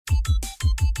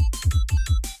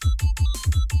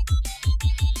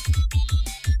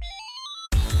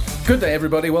Good day,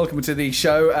 everybody. Welcome to the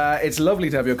show. It's lovely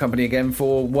to have your company again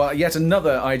for yet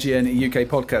another IGN UK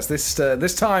podcast.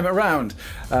 This time around,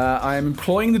 I am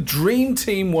employing the dream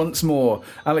team once more.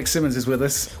 Alex Simmons is with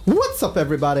us. What's up,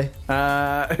 everybody? Who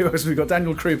else? We've got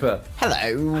Daniel Krupa.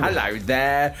 Hello. Hello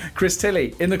there. Chris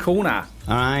Tilley in the corner.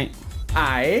 All right.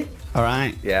 Aye. All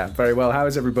right. Yeah, very well. How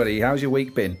is everybody? How's your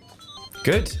week been?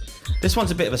 Good. This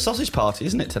one's a bit of a sausage party,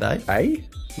 isn't it, today? Aye.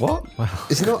 What? Wow.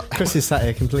 It's not. Chris is sat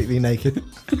here completely naked.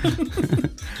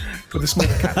 With a small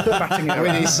cat batting it We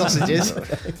around. need sausages.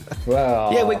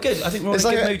 Well, Yeah, we're good. I think we're in a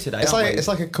good mood today. It's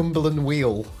like a Cumberland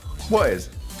wheel. what is?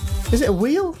 Is it a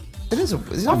wheel? It is a.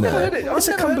 Is it I've a never wheel? heard it. I've It's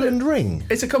a never heard Cumberland ring.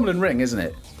 It's a Cumberland ring, isn't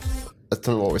it? I don't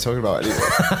know what we're talking about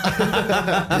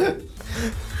anymore.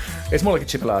 It's more like a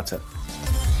chipolata.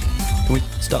 Can we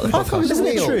start the podcast? Isn't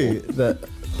it Wheel. true that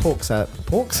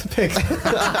pigs?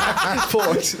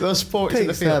 Porks. Those porks in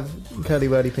the Pigs field. have curly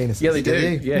whirly penises. Yeah, they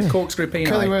do. do. Yeah, corkscrew peanut.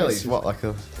 Curly whirlies, what, like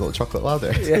a little chocolate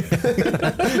ladder?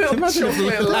 Little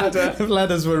chocolate ladder. If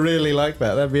ladders were really like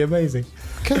that, that'd be amazing.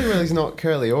 Curly whirly's not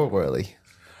curly or whirly,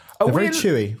 They're very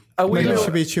chewy. Are we, Maybe it little,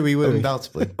 should be a chewy willy.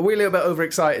 undoubtedly. are we a little bit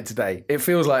overexcited today? It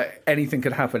feels like anything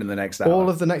could happen in the next hour. All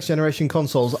of the next generation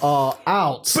consoles are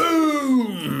out.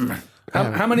 Boom!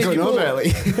 How many have Going you on bought? early.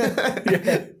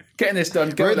 Yeah. Getting this done,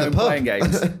 going in the home pub. playing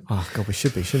games. Oh god, we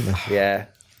should be, shouldn't we? Yeah.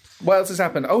 What else has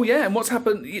happened? Oh yeah, and what's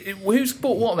happened? Who's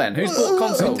bought what then? Who's bought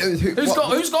consoles?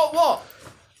 Who's got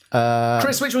what?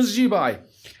 Chris, which ones did you buy?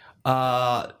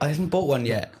 I haven't bought one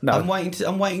yet. No. I'm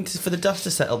waiting for the dust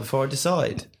to settle before I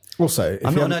decide. Also, if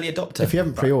I'm you not an haven't- early adopter. If you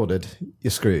haven't pre-ordered,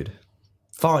 you're screwed.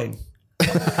 Fine.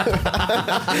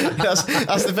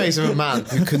 That's the face of a man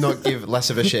who could not give less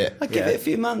of a shit. I give it a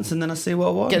few months and then I see what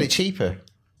I want. Get it cheaper.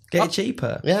 Get it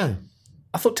cheaper. Yeah.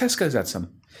 I thought Tesco's had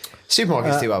some.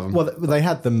 Supermarkets do have them. Well, they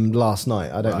had them last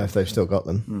night. I don't know if they've still got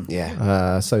them.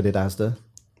 Yeah. So did Asda.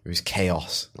 It was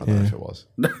chaos. I don't know if it was.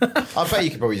 I bet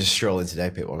you could probably just stroll in today,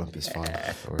 pick one up. It's fine.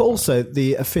 But also,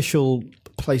 the official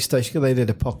PlayStation, they did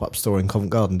a pop-up store in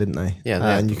Covent Garden, didn't they? Yeah, they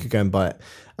and had you could go and buy it.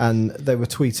 And they were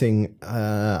tweeting,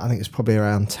 I think it was probably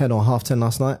around 10 or half 10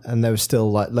 last night, and there was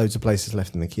still like loads of places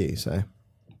left in the queue. So,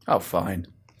 Oh, fine.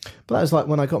 but that was like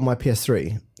when I got my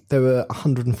PS3, there were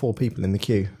 104 people in the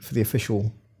queue for the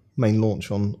official main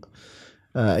launch on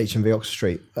HMV Oxford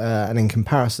Street. And in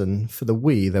comparison, for the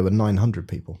Wii, there were 900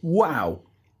 people. Wow.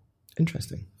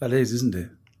 Interesting. That is, isn't it?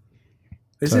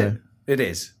 Is So- it? It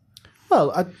is.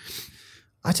 Well,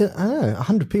 I don't know.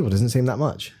 100 people doesn't seem that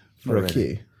much for a really.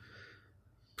 queue.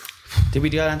 Did we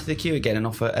go down to the queue again and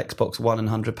offer Xbox One and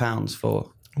 £100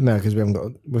 for? No, because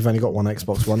we've only got one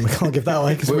Xbox One. We can't give that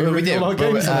away because We did. all our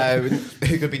games on it.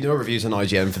 There could be no reviews on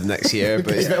IGN for the next year,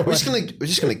 but we're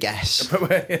just gonna guess. But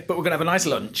we're going to have a nice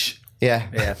lunch. Yeah.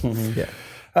 Yeah.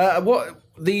 Yeah. What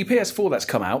the PS4 that's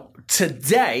come out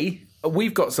today?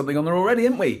 We've got something on there already,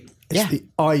 haven't we? It's the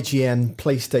IGN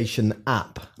PlayStation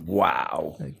app.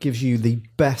 Wow. It gives you the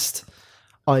best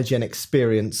IGN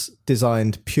experience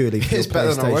designed purely for It's your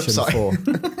better than our PlayStation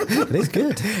 4. It is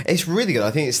good. It's really good.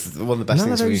 I think it's one of the best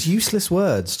None of things those we've... useless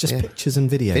words, just pictures and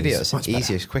videos. Videos. Much better.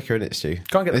 Easier, it's quicker, isn't it, Stu?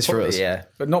 Can't get It's the for us. yeah,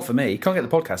 but not for me. Can't get the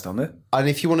podcast on there. And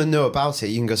if you want to know about it,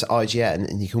 you can go to IGN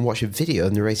and you can watch a video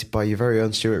narrated by your very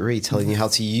own Stuart Reed telling you how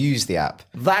to use the app.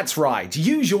 That's right.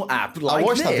 Use your app like I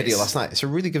watched that this. video last night. It's a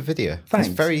really good video. Thanks.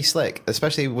 It's very slick,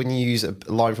 especially when you use a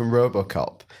line from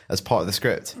RoboCop as part of the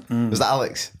script. Was that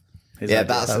Alex? that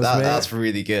That's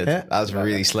really good. Yeah. That was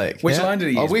really slick. Which line did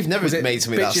he use? Oh, we've never Was it made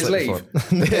something that bitches slick leave?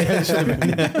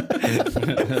 before.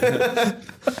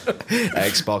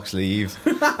 Xbox leave.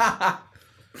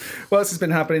 What else has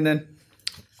been happening then?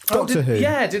 Doctor Who.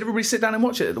 Yeah, did everybody sit down and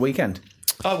watch it at the weekend?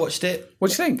 I watched it. What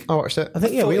do you think? I watched it. I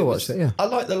think, yeah, thought we all was- watched it, yeah. I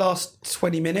liked the last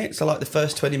 20 minutes. I liked the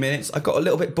first 20 minutes. I got a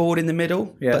little bit bored in the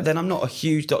middle, Yeah. but then I'm not a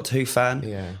huge Doctor Who fan.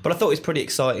 Yeah. But I thought it was pretty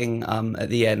exciting at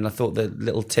the end. I thought the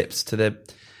little tips to the,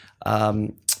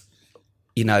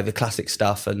 the classic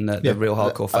stuff and the real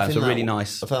hardcore I fans think were really that-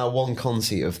 nice. I thought that one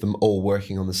conceit of them all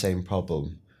working on the same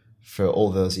problem for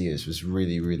all those years was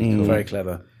really, really cool. Very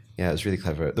clever. Yeah, it was really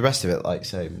clever. The rest of it, like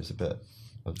same, was a bit.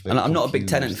 And I'm not a big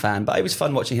Tennant fan, but it was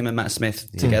fun watching him and Matt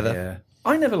Smith together. Yeah.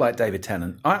 I never liked David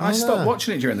Tennant. I stopped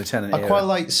watching it during the Tennant I era. quite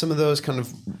like some of those kind of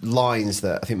lines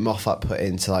that I think Moffat put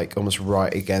into like almost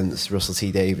right against Russell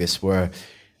T Davies, where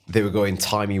they were going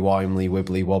timey-wimey,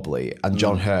 wibbly-wobbly, and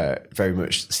John Hurt, very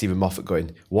much Stephen Moffat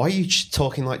going, why are you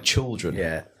talking like children?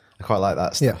 Yeah. I quite like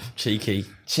that Yeah. stuff. Cheeky.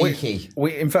 Cheeky.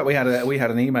 In fact, we had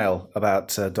an email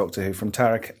about Doctor Who from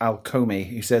Tarek Al-Komi.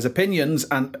 He says opinions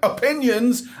and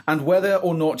whether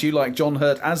or not you like John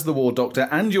Hurt as the War Doctor,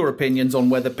 and your opinions on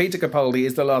whether Peter Capaldi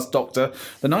is the last Doctor.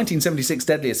 The 1976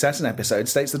 Deadly Assassin episode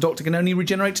states the Doctor can only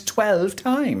regenerate 12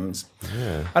 times.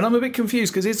 Yeah. And I'm a bit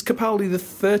confused because is Capaldi the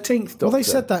 13th Doctor? Well, they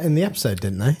said that in the episode,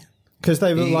 didn't they? Because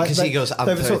they were like, he goes,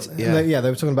 they were they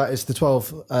were talking about it's the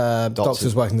 12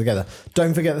 doctors working together.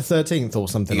 Don't forget the 13th or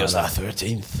something. He like goes, that.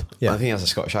 13th. Yeah. I think he has a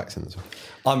Scottish accent as well.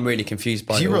 I'm really confused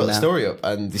by it. You all wrote the now. story up,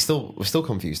 and we're still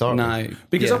confused, aren't we? No,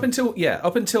 Because yeah.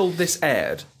 up until this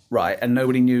aired, right, and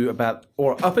nobody knew about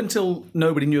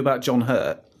John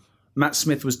Hurt, Matt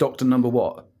Smith was Doctor number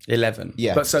what? 11.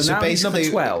 Yeah. But so now he's number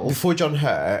 12. Before John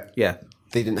Hurt, Yeah.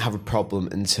 they didn't have a problem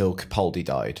until Capaldi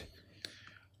died.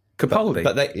 Capaldi.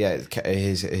 But they, Yeah,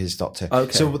 his Doctor.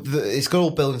 Okay. So it's got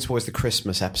all building towards the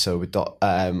Christmas episode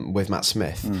with Matt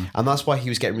Smith, and that's why he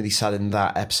was getting really sad in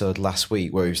that episode last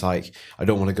week, where he was like, "I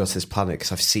don't want to go to this planet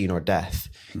because I've seen our death."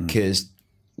 Because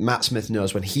Matt Smith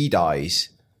knows when he dies,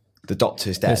 the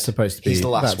Doctor's dead. It's supposed to be- He's the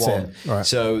last that's one. it. Right.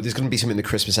 So there's going to be something in the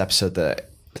Christmas episode that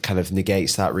kind of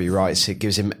negates that, rewrites it,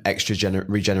 gives him extra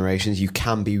regenerations. You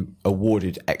can be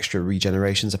awarded extra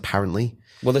regenerations, apparently.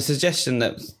 well, the suggestion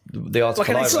that the article Like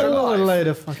an I extra wrote, What a load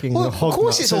of fucking Well, of hog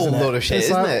course, nuts, it's all a isn't it? load of shit, It's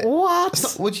isn't like, it? What? It's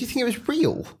not, what do you think it was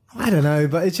real? I don't know,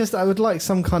 but it's just I would like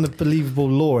some kind of believable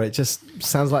lore. It just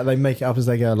sounds like they make it up as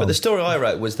they go along. but the story I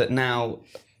wrote was that now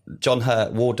John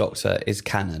Hurt, War Doctor, is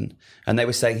canon, and they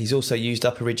were saying he's also used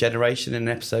up a regeneration in an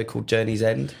episode called Journey's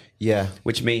End, Yeah.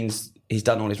 which means he's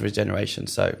done all his regeneration,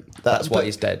 so that's why but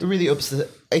he's dead. It really ups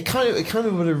it kind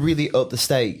of would have really upped the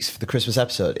stakes for the Christmas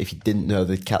episode if you didn't know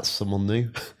they'd catch someone new.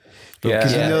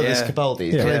 Because you know this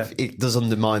Capaldi, it does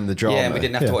undermine the drama. Yeah, and we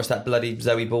didn't have to watch that bloody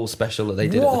Zoe Ball special that they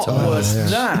did what at the time.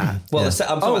 was that? Well, I'm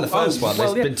talking about the first one.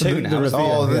 well, There's yeah. been two now. reveal.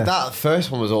 Oh, Yeah. that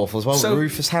first one was awful as well. So-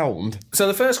 Rufus Hound. So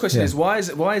the first question is why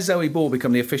has Zoe Ball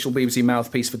become the official BBC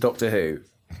mouthpiece for Doctor Who?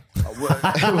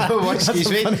 Excuse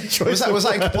me. Was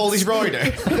that in Capaldi's rider?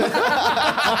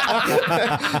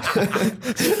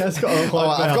 That's got a Oh,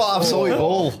 I've got to have Zoe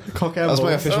Ball. Cock and That's my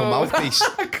balls. official mouthpiece.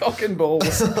 Cock and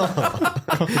balls.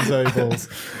 Cock and Zoe balls.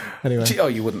 Anyway, Oh,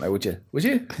 you wouldn't know, would you? Would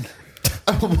you?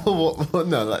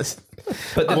 No, that's.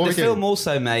 But the Morgan. film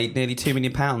also made nearly £2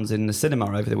 million in the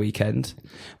cinema over the weekend,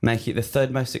 making it the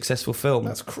third most successful film.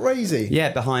 that's crazy.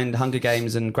 Yeah, behind Hunger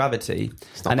Games and Gravity.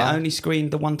 not And bad. it only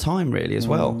screened the one time, really, as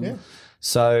well. Yeah.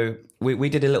 So we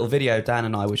did a little video, Dan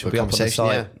and I, which will be up on the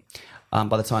conversation, site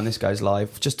by the time this goes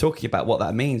live, just talking about what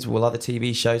that means. Will other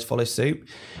TV shows follow suit?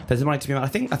 There's money to be made. I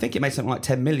think it made something like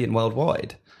 10 million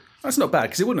worldwide. That's not bad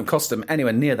because it wouldn't have cost them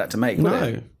anywhere near that to make, would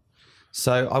it? No.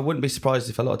 So I wouldn't be surprised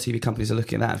if a lot of TV companies are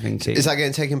looking at that and thinking, Is that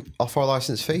getting taken off our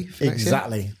license fee for next year?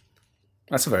 Exactly.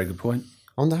 That's a very good point.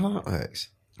 I wonder how that works.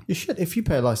 You should, if you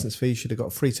pay a license fee, you should have got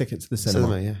a free ticket to the cinema.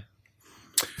 Cinema,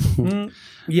 yeah.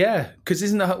 Yeah, because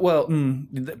isn't that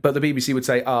but the BBC would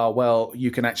say, well,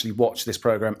 you can actually watch this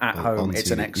program at home. on It's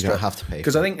TV. an You extra. don't have to pay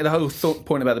Because I think the whole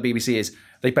point about the BBC is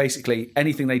they basically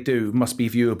anything they do must be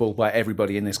viewable by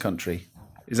everybody in this country.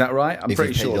 Is that right? I'm If pretty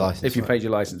you paid sure. your license, If you right. paid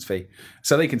your license fee,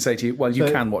 so they can say to you, well, you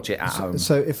can watch it at home.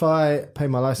 So if I pay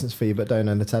my license fee but don't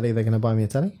own a telly, they're going to buy me a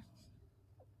telly?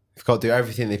 They've got to do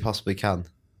everything they possibly can.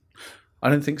 I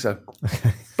don't think so.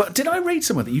 But did I read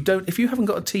somewhere that you don't? If you haven't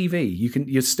got a TV,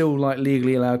 you're still like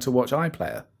legally allowed to watch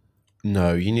iPlayer.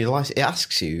 No, you need a license. It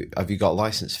asks you, have you got a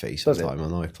license fee sometime on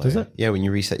iPlayer? Does it? Yeah, when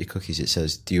you reset your cookies, it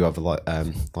says, do you have a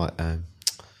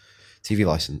TV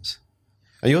license?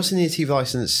 And you also need a TV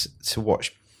license to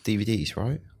watch DVDs,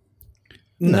 right?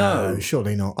 No.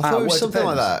 surely not. I thought it well, was it something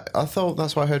like depends. that. I thought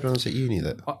that's what I heard when I was at uni.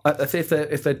 That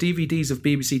If they're DVDs of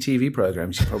BBC TV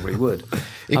programs, you probably would.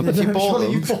 even if you bought Surely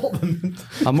them, you bought them.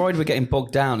 I'm worried we're getting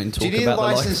bogged down in do you talking need a about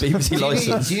the license? BBC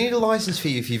license. Do you need a license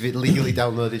fee if you've illegally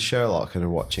downloaded Sherlock and are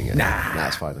watching it? Nah,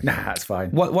 that's fine. Okay. Nah, that's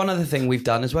fine. One other thing we've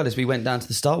done as well is we went down to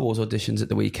the Star Wars auditions at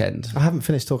the weekend. I haven't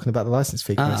finished talking about the license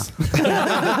fee, Chris.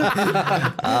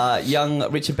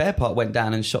 Young Richard Bearpart went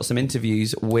down and shot some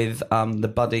interviews with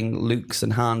the budding Lukes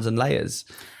and Hans and Leias,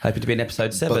 hoping to be in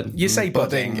episode 7. You say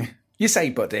budding. You say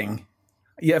budding.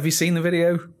 Yeah, have you seen the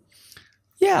video?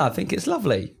 Yeah, I think it's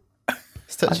lovely. I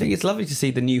think it's lovely to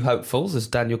see the new hopefuls, as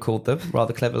Daniel called them,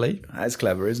 rather cleverly. That's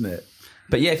clever, isn't it?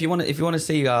 But yeah, if you want to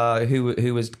see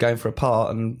who was going for a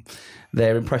part and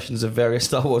their impressions of various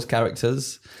Star Wars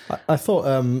characters, I thought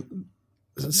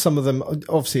some of them,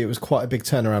 obviously it was quite a big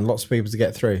turnaround, lots of people to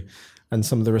get through. And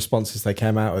some of the responses they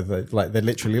came out with, like they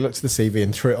literally looked at the CV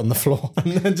and threw it on the floor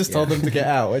and then just told them to get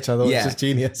out, which I thought was just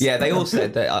genius. Yeah, they all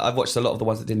said that. I've watched a lot of the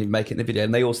ones that didn't even make it in the video,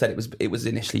 and they all said it was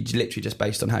initially literally just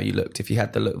based on how you looked, if you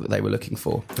had the look that they were looking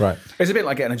for. Right. It's a bit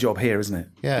like getting a job here, isn't it?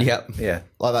 Yeah. Yep. Yeah.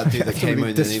 Like that dude that came in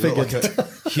and he looked like disfigured.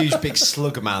 a huge big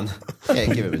slugger man. Yeah,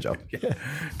 give him a job.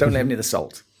 Don't let him near the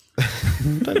salt.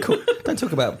 Don't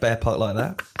talk about Bear Park like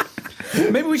that.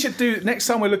 Maybe we should do, next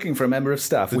time we're looking for a member of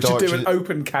staff, we should do an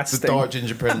open casting. The Dark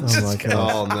Ginger Prince. Oh my God.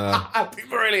 Oh, no. That'd be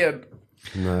brilliant.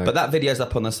 But that video's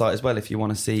up on the site as well if you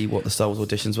want to see what the Souls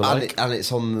auditions were like. And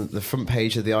it's on the front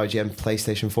page of the IGN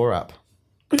PlayStation 4 app.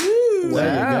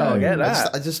 Wow, get I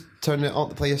that. just turned it on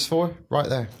the PS4 right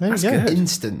there. There you go.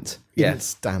 Instant. Yeah.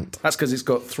 Instant. That's because it's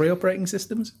got 3 operating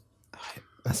systems.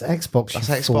 That's Xbox.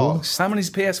 That's you fool. Xbox. How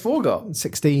many's PS4 got?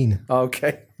 16.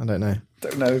 Okay. I don't know.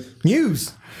 Don't know.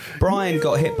 News. Brian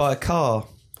got hit by a car.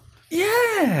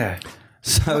 Yeah.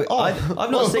 So I've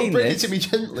not seen bring this. it to me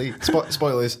gently.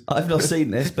 Spoilers. I've not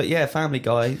seen this, but yeah, Family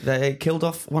Guy, they killed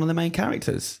off one of the main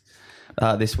characters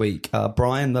this week.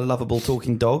 Brian, the lovable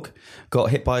talking dog, got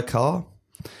hit by a car.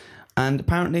 And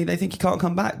apparently they think he can't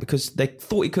come back because they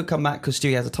thought he could come back because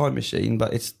Stewie has a time machine,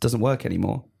 but it doesn't work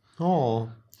anymore. Oh.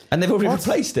 And they've already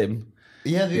replaced him.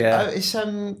 Yeah.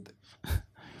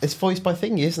 It's voiced by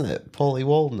Thingy, isn't it? Paulie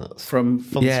Walnuts. From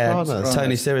Sopranos.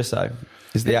 Tony Siriso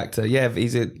is the actor. Yeah,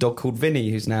 he's a dog called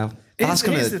Vinny who's now... Here's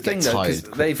gonna the thing, get though,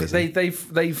 because tired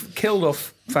they've killed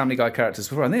off Family Guy characters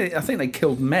before. And I think they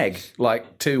killed Meg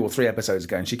like 2 or 3 episodes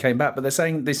ago, and she came back. But they're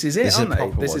saying this is it, This is a aren't they?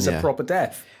 proper This one, is yeah. a proper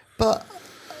death. But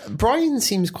Brian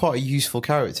seems quite a useful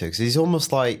character because he's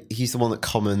almost like he's the one that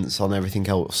comments on everything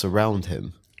else around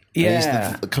him. And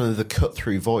Yeah. he's kind of the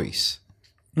cut-through voice.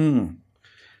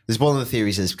 There's one of the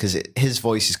theories is because his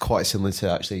voice is quite similar to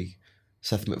actually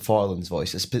Seth MacFarlane's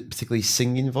voice, it's particularly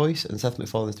singing voice, and Seth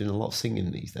MacFarlane's doing a lot of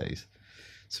singing these days.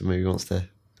 So maybe he wants to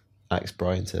ask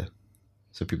Brian to,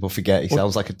 so people forget he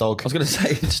sounds like a dog. I was going to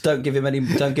say, just don't give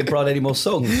Brian any more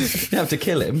songs. You have to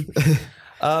kill him.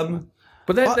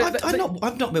 But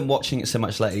I've not been watching it so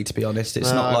much lately, to be honest.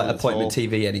 It's not like not appointment at all.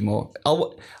 TV anymore.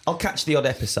 I'll catch the odd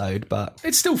episode, but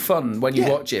it's still fun when you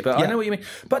watch it. But I know what you mean.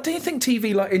 But do you think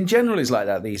TV, like in general, is like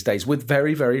that these days, with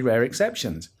very, very rare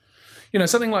exceptions? You know,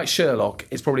 something like Sherlock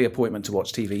is probably appointment to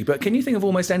watch TV. But can you think of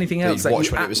almost anything else that watch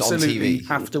you when it was on absolutely TV?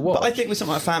 have to watch? But I think with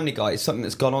something like Family Guy, it's something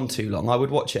that's gone on too long. I would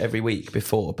watch it every week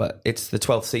before, but it's the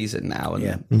 12th season now,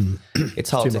 and it's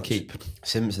hard to keep.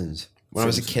 Simpsons. When I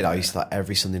was a kid, I used to, like,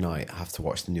 every Sunday night have to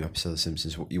watch the new episode of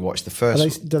Simpsons. You watch the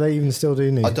first. Do they even still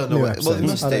do new? I don't know. Well, they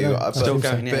must do. Still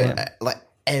going, yeah. Like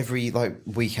every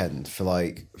weekend for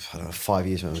I don't know, 5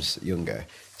 years when I was younger.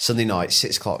 Sunday night,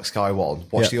 6 o'clock, Sky One.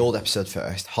 Watch the old episode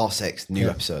first. 6:30, new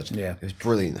episode. Yeah. It was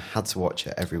brilliant. Had to watch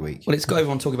it every week. Well, it's got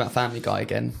everyone talking about Family Guy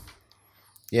again.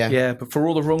 Yeah, but for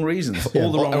all the wrong reasons.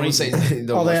 All the wrong reasons.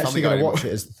 Are they actually going to watch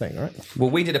it? Is the thing, right? Well,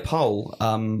 we did a poll,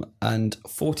 and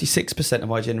 46% of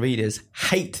IGN readers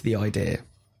hate the idea.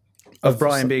 Of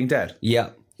Brian being dead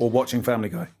Yeah, or watching Family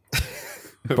Guy.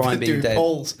 Brian being Doing dead.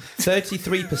 polls.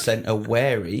 33% are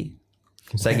wary,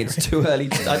 saying it's too early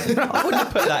to... I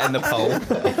wouldn't put that in the poll.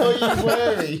 Are you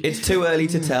wary? It's too early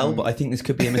to tell, but I think this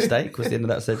could be a mistake, was the end of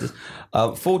that sentence.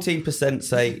 14%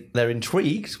 say they're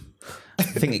intrigued. I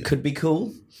think it could be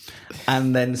cool.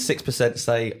 And then 6%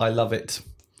 say, I love it.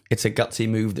 It's a gutsy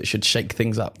move that should shake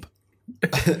things up. I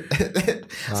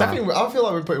feel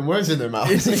like we're putting words in their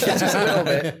mouths. Just a little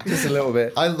bit. Just a little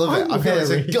bit. I love it. I feel like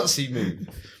it's a wary. gutsy move.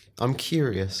 I'm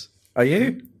curious. Are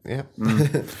you? Yeah.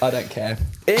 I don't care.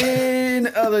 In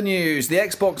other news, the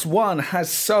Xbox One has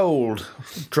sold,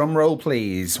 drum roll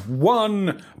please,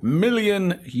 1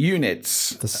 million units.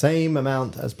 The same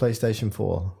amount as PlayStation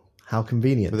 4. How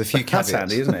convenient. With a few That's caveats.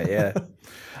 handy, isn't it? Yeah.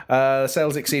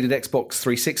 Sales exceeded Xbox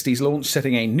 360's launch,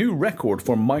 setting a new record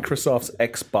for Microsoft's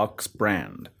Xbox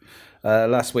brand.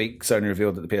 Last week, Sony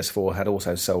revealed that the PS4 had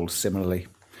also sold similarly.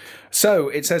 So,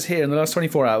 it says here, in the last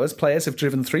 24 hours, players have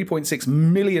driven 3.6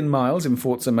 million miles in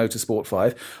Forza Motorsport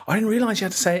 5. I didn't realise you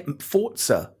had to say it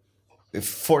Forza.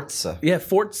 Forza. Yeah,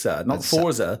 Forza, not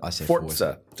Forza. I say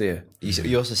Forza, do you?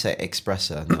 You also say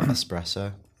espresso, not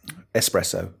espresso.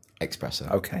 Espresso. Espresso.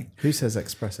 Okay. Who says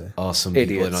espresso? Oh, some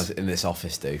Idiots. people in this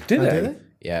office do. Do Oh, they? do they?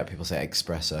 Yeah, people say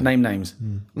espresso. Name names.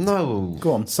 No.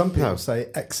 Go on. Some people say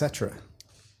etc.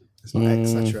 It's not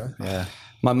etc. Yeah.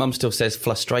 My mum still says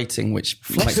frustrating, which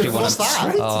makes me want What's to...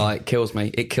 that? Oh, it kills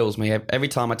me. It kills me. Every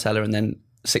time I tell her, and then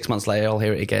 6 months later, I'll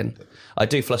hear it again. I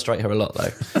do frustrate her a lot, though.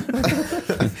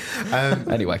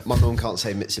 Anyway. my mum can't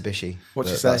say Mitsubishi. What'd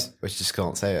she But say? She just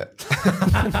can't say it.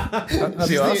 Have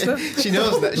you asked her? She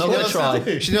knows that. Not gonna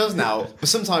try. She knows now. But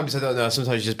sometimes I don't know.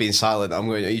 Sometimes she's just being silent. I'm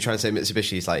going, are you trying to say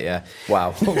Mitsubishi? It's like, yeah.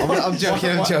 Wow. I'm joking.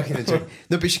 I'm joking.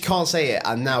 No, but she can't say it,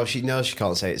 and now she knows she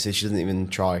can't say it, so she doesn't even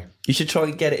try. You should try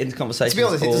and get it into conversation. To be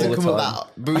honest, it doesn't come all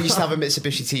up that. But we used to have a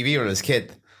Mitsubishi TV on as a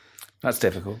kid. That's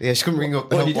difficult. Yeah, she couldn't ring up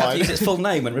the Well, you'd have to helpline. use its full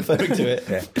name when referring to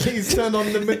it. Please turn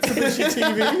on the Mitsubishi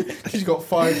TV. She's got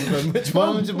 5 of them. Which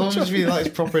one? Mum just really likes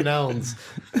proper nouns.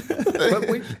 But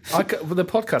the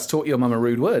podcast taught your mum a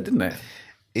rude word, didn't it?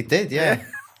 It did, yeah.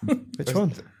 Which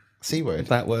one? C word.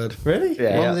 That word. Really?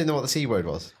 Yeah. Mum didn't know what the C word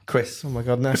was. Chris. Oh my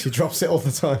god! Now she drops it all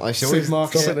the time. She always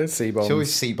Supermarket. Drop it in C-bombs. She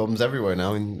always see bombs everywhere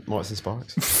now in Marks and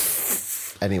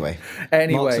Sparks. Anyway. Marks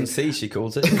Anyway, and C, she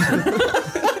calls it.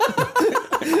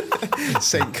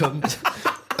 Saint cunt.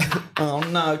 Oh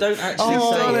no, don't actually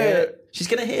darn say it. it. She's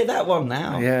going to hear that one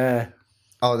now. yeah.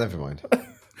 Oh, never mind.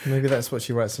 Maybe that's what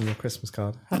she writes on your Christmas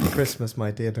card. Happy Christmas,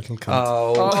 my dear little cunt.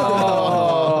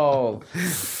 Oh.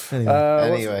 Anyway.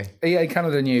 Anyway. EA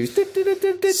Canada news.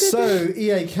 So,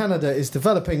 EA Canada is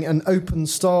developing an open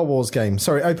Star Wars game.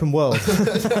 Sorry, open world.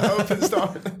 Open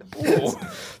Star.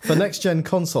 For next-gen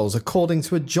consoles, according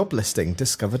to a job listing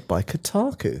discovered by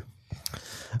Kotaku.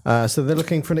 So they're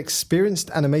looking for an experienced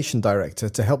animation director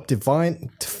to help define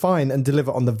and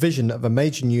deliver on the vision of a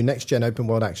major new next-gen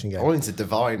open-world action I game. wanted to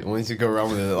divine. I wanted to go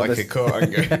around with it like a cut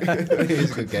and go.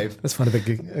 It's a good game. Let's find a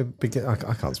big. I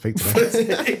can't speak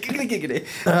today.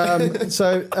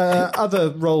 So other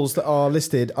roles that are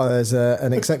listed as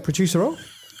an exec producer role.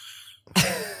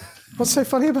 What's so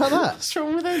funny about that? What's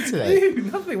wrong with it today?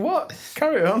 Nothing. What?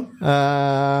 Carry on.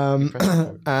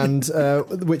 And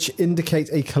which indicate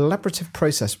a collaborative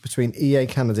process between EA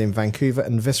Canada in Vancouver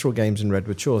and Visceral Games in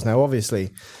Redwood Shores. Now,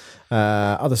 obviously,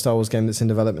 other Star Wars game that's in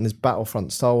development is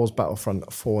Battlefront, Star Wars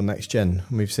Battlefront 4 Next Gen.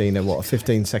 And we've seen a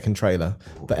 15-second trailer,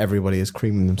 but everybody is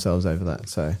creaming themselves over that.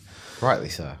 So Rightly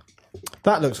so.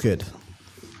 that looks good.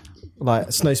 Like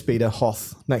Snowspeeder,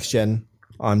 Hoth, Next Gen.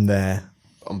 I'm there.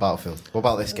 On Battlefield. What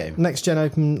about this game? Next Gen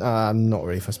open. I'm not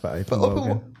really fussed about open world open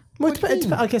game.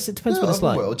 Well, I guess it depends what it's open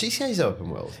like. world. GTA's open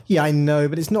world. Yeah, I know,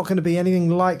 but it's not going to be anything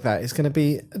like that. It's going to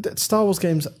be... Star Wars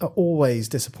games are always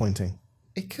disappointing.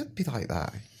 It could be like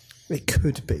that. It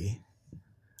could be.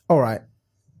 All right.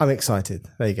 I'm excited.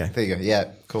 There you go. There you go. Yeah,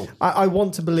 cool. I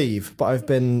want to believe, but I've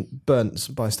been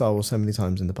burnt by Star Wars so many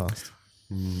times in the past.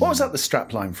 What was that the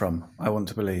strap line from? I want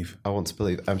to believe. I want to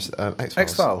believe. X-Files.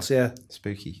 X-Files, yeah.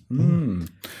 Spooky.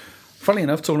 Funny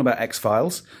enough, talking about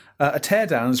X-Files, a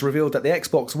teardown has revealed that the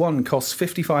Xbox One costs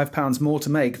 £55 more to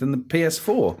make than the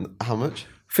PS4. How much?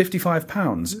 £55.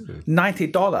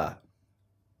 $90.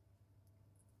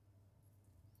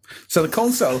 So the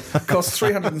console costs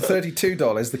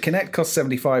 $332, the Kinect costs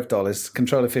 $75,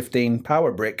 controller $15,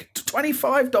 Power Brick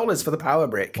 $25 for the Power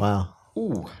Brick. Wow.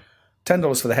 Ooh.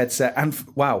 $10 for the headset, and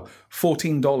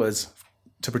 $14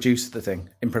 to produce the thing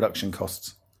in production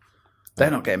costs.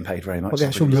 They're not getting paid very much. Well, the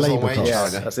actual Minimum labour wage, costs.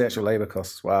 Yes, China. that's the actual labour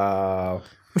costs. Wow. Well,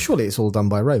 surely it's all done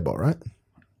by robot, right?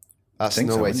 That's think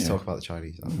no so, way to wouldn't you? talk about the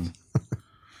Chinese.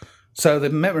 So the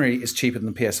memory is cheaper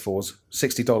than the PS4's,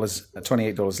 $60,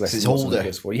 $28 less. It's than older. the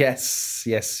PS4. Yes.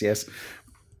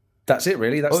 That's it,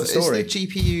 really. That's the story. Is the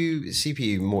GPU,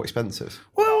 CPU more expensive?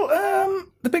 Well,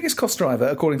 the biggest cost driver,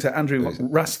 according to Andrew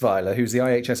Rasweiler, who's the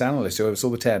IHS analyst who oversaw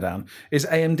the teardown, is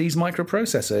AMD's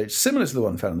microprocessor. It's similar to the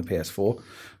one found in the PS4,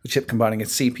 the chip combining a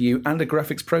CPU and a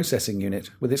graphics processing unit,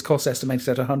 with its cost estimated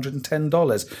at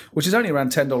 $110, which is only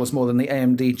around $10 more than the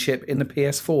AMD chip in the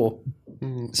PS4.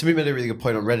 Somebody made a really good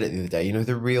point on Reddit the other day. You know who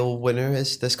the real winner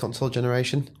is this console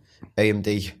generation?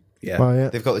 AMD. Yeah. Oh, yeah.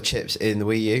 They've got the chips in the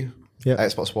Wii U, Yep.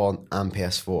 Xbox One, and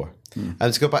PS4.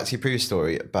 And to go back to your previous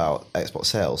story about Xbox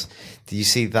sales, did you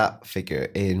see that figure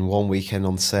in one weekend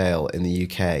on sale in the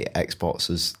UK? Xbox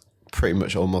has pretty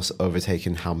much almost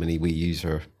overtaken how many Wii U's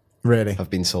Really? have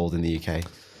been sold in the UK.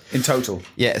 In total.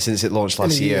 Yeah, since it launched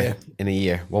last a year. year. In a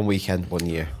year. 1 weekend, 1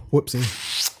 year.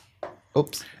 Whoopsie.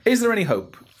 Oops. Is there any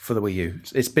hope for the Wii U?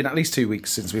 It's been at least 2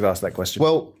 weeks since we've asked that question.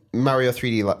 Well, Mario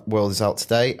 3D World is out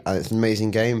today, and it's an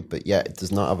amazing game, but yet it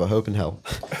does not have a hope in hell.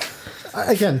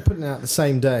 Again, putting it out the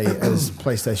same day as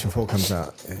PlayStation 4 comes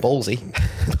out. Ballsy.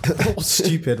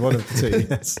 Stupid, one of the two,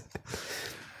 yes.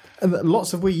 And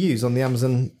lots of Wii U's on the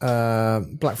Amazon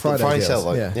Black Friday deals. sale,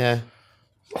 like, yeah.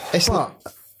 It's not.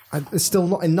 But there's still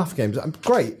not enough games.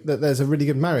 Great that there's a really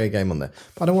good Mario game on there,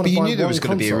 but I don't want But to you buy knew there was one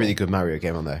going to be a console. really good Mario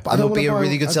game on there. But I And don't there'll be a wanna buy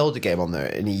really good a- Zelda game on there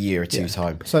in a year or two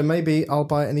time. So maybe I'll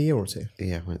buy it in a year or two,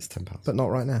 Yeah, when it's £10. but not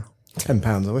right now.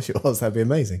 £10, I wish it was. That'd be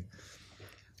amazing.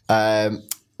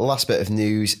 Last bit of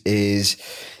news is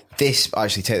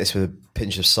Take this with a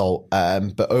pinch of salt,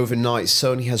 but overnight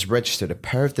Sony has registered a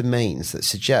pair of domains that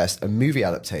suggest a movie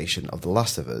adaptation of The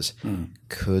Last of Us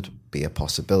could be a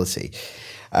possibility.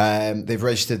 They've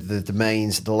registered the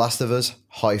domains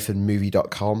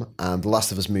thelastofus-movie.com and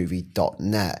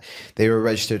thelastofusmovie.net. They were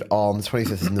registered on the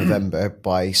 25th of November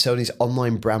by Sony's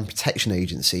online brand protection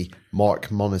agency, Mark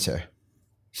Monitor.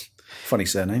 Funny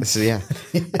surname. So yeah,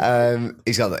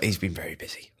 he's been very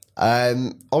busy.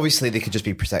 Obviously, they could just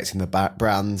be protecting the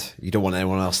brand. You don't want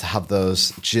anyone else to have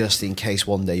those, just in case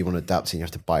one day you want to adapt it and you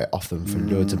have to buy it off them for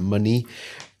loads of money.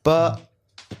 But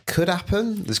could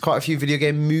happen. There's quite a few video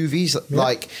game movies,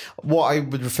 like what I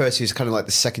would refer to as kind of like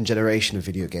the second generation of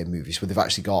video game movies, where they've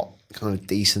actually got kind of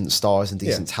decent stars and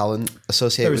decent talent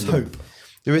associated with them.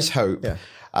 There is hope. There is hope.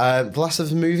 Yeah. The Last of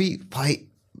Us movie, like,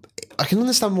 I can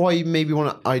understand why you maybe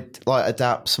want to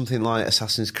adapt something like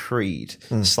Assassin's Creed,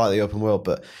 slightly open world,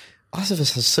 but Last of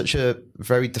Us has such a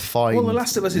very defined... Well, The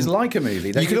Last of Us is like a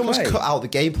movie. You could almost cut out the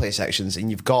gameplay sections and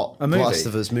you've got A movie. The Last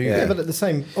of Us movie. Yeah, but at the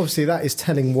same, obviously, that is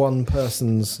telling one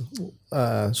person's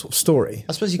sort of story.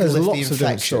 I suppose you could There's lift the lots of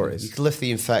different infection. stories. You could lift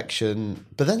the infection,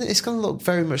 but then it's going to look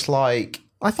very much like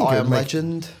I think I it'd Am make-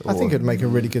 Legend. I think it'd make a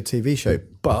really good TV show,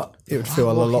 but it would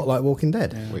feel a lot like Walking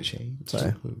Dead. Which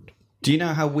So, Do you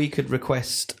know how we could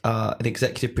request an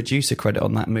executive producer credit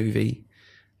on that movie,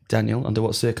 Daniel? Under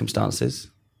what circumstances?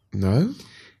 No?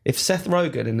 If Seth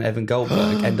Rogen and Evan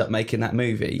Goldberg end up making that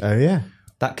movie, oh yeah,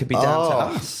 that could be down to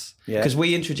us. Yeah. Because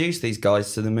we introduced these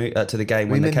guys to the game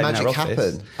We when they made came in magic our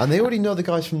office. happen. And they already know the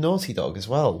guys from Naughty Dog as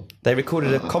well. They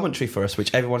recorded a commentary for us,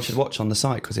 which everyone should watch on the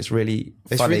site because it's really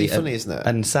It's funny. really funny, isn't it?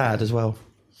 And sad as well.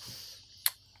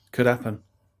 Could happen.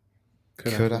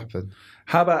 Could happen.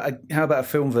 How about a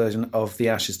film version of the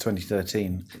Ashes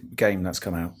 2013 game that's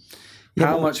come out?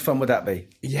 How much fun would that be?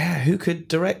 Yeah, who could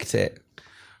direct it?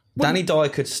 Danny Dye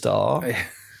could star.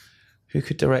 Who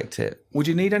could direct it? Would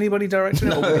you need anybody directing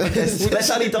it? Let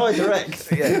Danny Dye direct.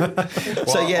 Yeah.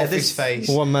 So yeah, Off his this face.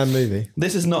 one man movie.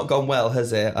 This has not gone well,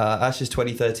 has it? Ashes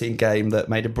 2013 game that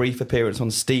made a brief appearance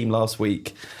on Steam last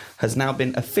week has now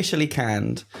been officially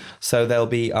canned. So there'll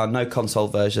be no console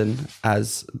version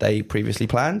as they previously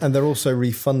planned. And they're also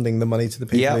refunding the money to the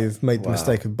people Yeah. who've made the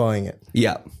mistake of buying it.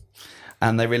 Yeah.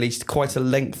 And they released quite a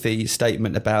lengthy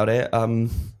statement about it.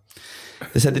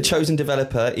 They said the chosen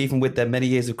developer, even with their many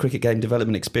years of cricket game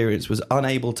development experience, was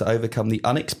unable to overcome the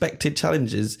unexpected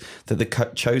challenges that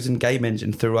the chosen game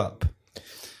engine threw up.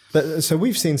 But so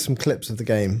we've seen some clips of the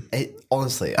game,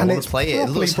 Honestly, I And want it's to play it. It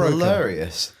properly looks broken.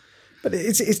 hilarious. but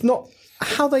it's not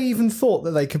how they even thought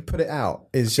that they could put it out.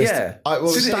 Is just Yeah.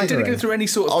 Well, Did it go staggering. through any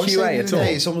sort I of was saying QA the at other all?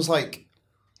 day, it's almost like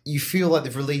you feel like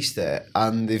they've released it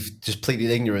and they've just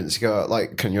pleaded ignorance. Go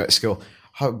like, can you at school?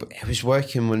 Oh, it was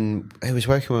working when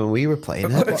we were playing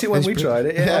it. When we tried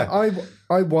it, yeah.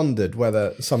 I wondered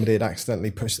whether somebody had accidentally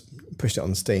pushed it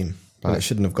on Steam and it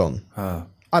shouldn't have gone.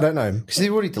 I don't know. Because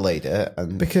they've already delayed it.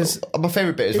 And Because my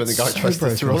favourite bit is when the it's guy so tries to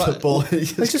broken. throw a football. They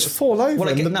just fall over. Well,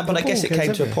 and but I guess ball it came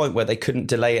goes to a everywhere. point where they couldn't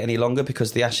delay it any longer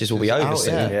because the Ashes will be over out,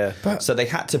 soon. yeah. So they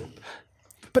had to.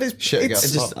 But it's Shit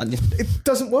it's goes Just, it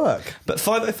doesn't work. But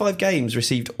 505 Games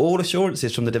received all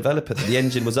assurances from the developer that the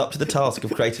engine was up to the task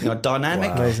of creating a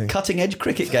dynamic, Amazing. cutting-edge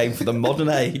cricket game for the modern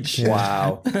age.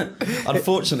 Wow.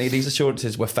 Unfortunately, these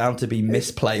assurances were found to be It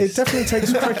misplaced. definitely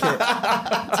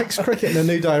takes cricket in a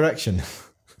new direction.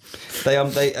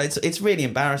 It's really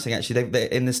embarrassing, actually. They,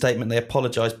 in the statement, they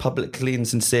apologised publicly and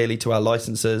sincerely to our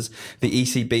licensors, the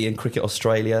ECB and Cricket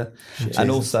Australia.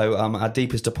 And also, our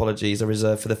deepest apologies are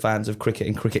reserved for the fans of cricket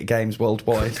and cricket games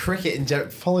worldwide. Cricket in general.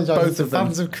 Apologise Both to of them.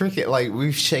 fans of cricket. Like,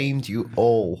 we've shamed you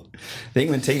all. The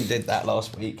England team did that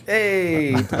last week.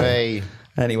 Hey. Hey.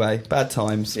 Anyway, bad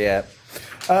times. Yeah.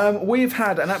 We've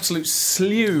had an absolute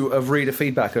slew of reader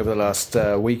feedback over the last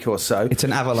week or so. It's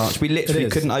an avalanche. We literally It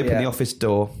is. couldn't open Yeah. the office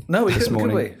door No, we this couldn't, could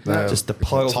morning. we? No. Just the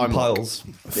piles and Time lock. piles.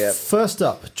 Yeah. First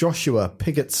up, Joshua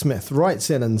Piggott Smith writes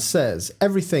in and says,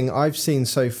 everything I've seen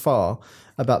so far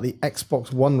about the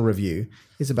Xbox One review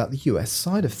is about the US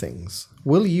side of things.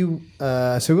 Will you...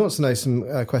 so he wants to know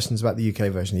some questions about the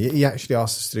UK version. He actually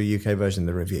asked us to do a UK version of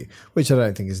the review, which I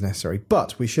don't think is necessary,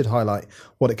 but we should highlight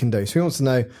what it can do. So he wants to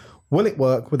know, will it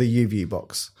work with a UView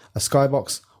box, a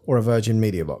Skybox, or a Virgin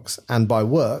Media box? And by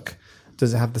work,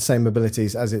 does it have the same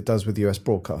abilities as it does with US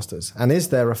broadcasters? And is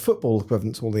there a football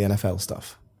equivalent to all the NFL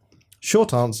stuff?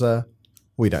 Short answer,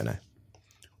 we don't know.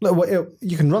 Look, well,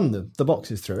 you can run the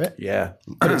boxes through it, Yeah.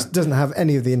 but it doesn't have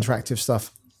any of the interactive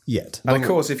stuff yet. And of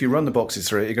course, if you run the boxes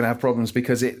through it, you're going to have problems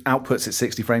because it outputs at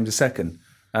 60 frames a second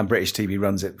and British TV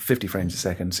runs at 50 frames a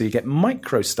second. So you get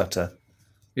micro stutter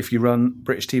if you run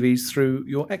British TVs through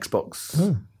your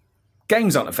Xbox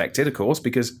Games aren't affected, of course,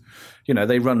 because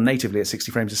they run natively at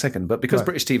 60 frames a second. But because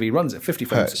British TV runs at 50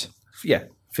 frames,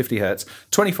 50 hertz,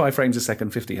 25 frames a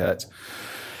second, 50 hertz.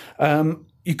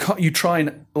 You try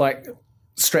and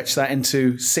stretch that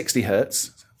into 60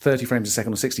 hertz. 30 frames a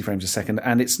second or 60 frames a second,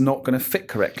 and it's not going to fit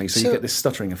correctly, so you get this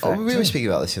stuttering effect. We were speaking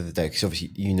about this the other day, because obviously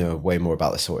you know way more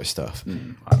about this sort of stuff.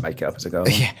 I make it up as I go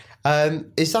along. Yeah.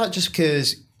 Is that just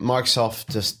because Microsoft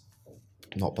just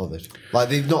not bothered?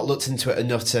 They've not looked into it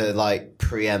enough to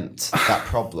preempt that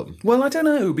problem? Well, I don't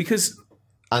know, because...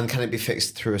 And can it be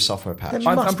fixed through a software patch?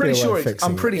 I'm pretty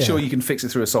sure you can fix it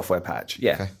through a software patch.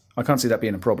 Yeah. Okay. I can't see that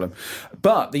being a problem.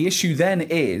 But the issue then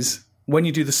is, when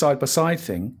you do the side-by-side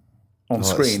thing, on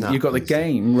screen, you've got the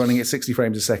game running at 60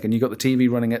 frames a second. You've got the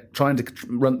TV running at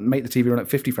make the TV run at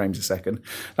 50 frames a second.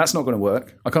 That's not going to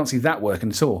work. I can't see that working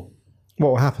at all. What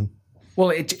will happen?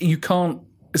 Well, you can't.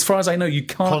 As far as I know, you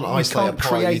can't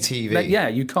create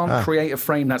TV. You can't create a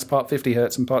frame that's part 50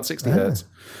 hertz and part 60 hertz.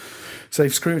 So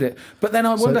they've screwed it. But then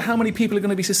I wonder how many people are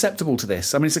going to be susceptible to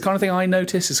this. I mean, it's the kind of thing I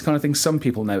notice. It's the kind of thing some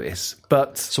people notice.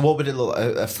 But so what would it look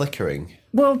like? A flickering?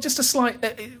 Well, just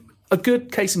a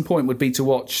good case in point would be to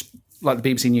watch the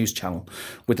BBC News channel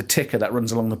with the ticker that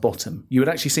runs along the bottom. You would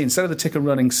actually see, instead of the ticker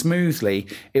running smoothly,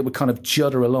 it would kind of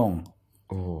judder along.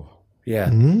 Oh.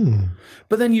 Yeah.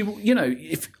 But then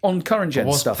if on current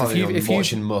gen stuff, if you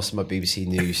watching most of my BBC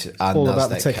News and all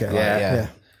about the ticker. Yeah.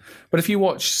 But if you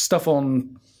watch stuff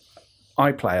on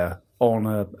iPlayer on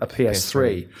a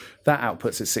PS3, that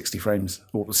outputs at 60 frames,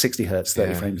 or 60 hertz,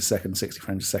 30 frames a second, 60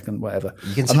 frames a second, whatever.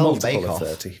 You can tell Bake Off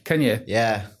 30. Can you?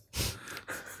 Yeah.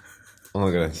 I'm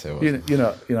not going to say what.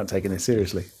 You're not taking this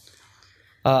seriously.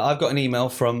 I've got an email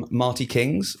from Marty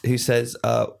Kings who says,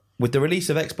 with the release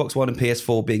of Xbox One and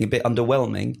PS4 being a bit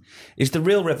underwhelming, is the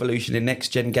real revolution in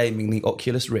next-gen gaming the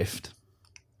Oculus Rift?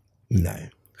 No.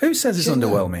 Who says it's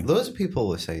underwhelming? Loads of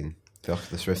people are saying the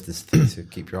Oculus Rift is the thing to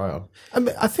keep your eye on.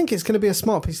 I think it's going to be a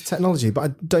smart piece of technology, but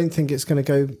I don't think it's going to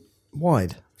go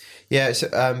wide. Yeah, so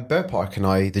Bear Park and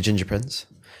I, the Ginger Prince,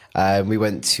 we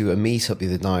went to a meetup the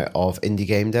other night of indie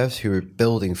game devs who were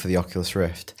building for the Oculus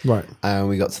Rift. Right. And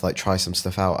we got to try some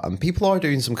stuff out. And people are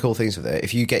doing some cool things with it.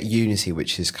 If you get Unity,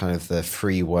 which is kind of the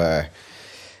freeware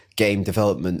game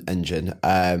development engine,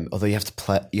 although you have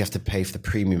to pay for the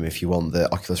premium if you want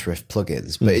the Oculus Rift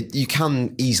plugins. But you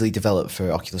can easily develop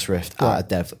for Oculus Rift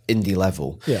at a indie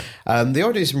level. Yeah. They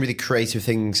are doing some really creative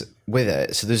things with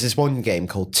it. So there's this one game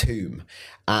called Tomb,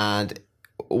 and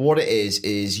what it is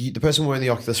the person wearing the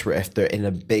Oculus Rift, they're in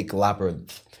a big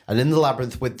labyrinth. And in the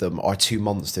labyrinth with them are two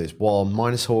monsters, one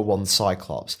Minotaur, one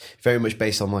Cyclops, very much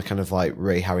based on Ray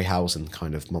Harryhausen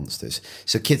kind of monsters.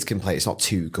 So kids can play. It's not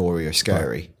too gory or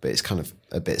scary, but it's kind of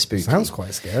a bit spooky. Sounds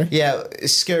quite scary. Yeah,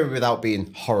 it's scary without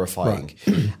being horrifying.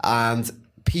 Right. And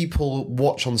people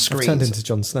watch on screens. I've turned into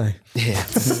Jon Snow. Yeah,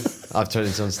 I've turned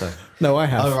into Jon Snow. No, I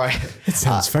have. Oh, right. It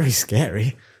sounds very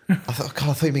scary. I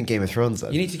thought you meant Game of Thrones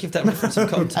then. You need to give that reference some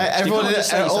context. Everyone,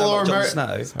 Jon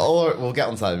Snow. We'll get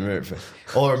on to that in a minute.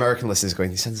 All our American listeners going,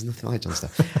 he sounds nothing like Jon Snow.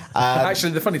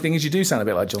 Actually, the funny thing is you do sound a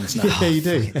bit like Jon Snow. Yeah, you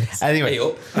do.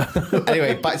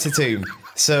 Anyway, back to Tomb.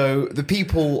 So the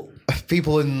people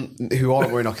who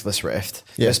aren't wearing Oculus Rift,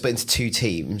 they're split into two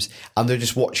teams, and they're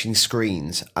just watching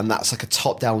screens, and that's like a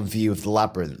top-down view of the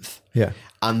labyrinth. Yeah.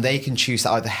 And they can choose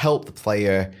to either help the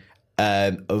player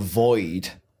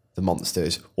avoid the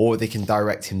monsters, or they can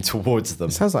direct him towards them.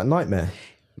 It sounds like Nightmare.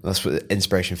 That's what the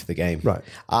inspiration for the game. Right.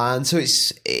 And so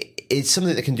it's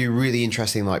something that can do really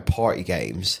interesting party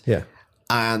games. Yeah.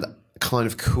 And kind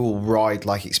of cool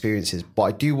ride-like experiences. But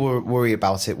I do worry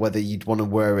about it, whether you'd want to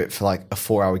wear it for a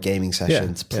 4-hour gaming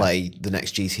session to play the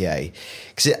next GTA.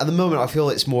 Because at the moment, I feel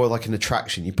it's more like an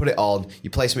attraction. You put it on, you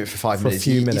play something for 5 minutes,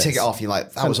 you take it off, and you're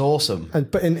like, that was awesome.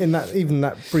 But in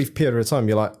that brief period of time,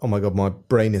 you're like, oh my God, my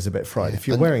brain is a bit fried. If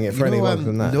you're wearing it for any longer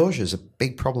than that. Nausea is a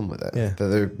big problem with it that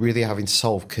they're really having to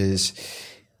solve, because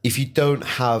if you don't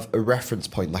have a reference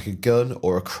point like a gun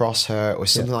or a crosshair or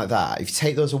something like that, if you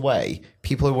take those away,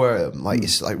 people who wear them,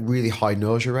 it's really high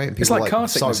nausea rate. And people it's like car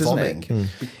sickness, isn't it?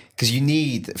 Because you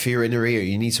need, for your inner ear,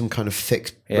 you need some kind of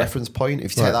fixed reference point.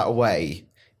 If you take that away,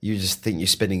 you just think you're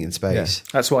spinning in space. Yeah.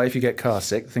 That's why if you get car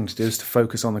sick, the thing to do is to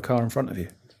focus on the car in front of you.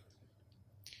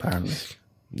 Apparently.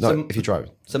 No, if you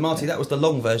drive. So, Marty, that was the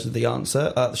long version of the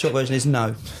answer. The short version is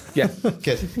no. Yeah.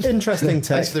 Good. Interesting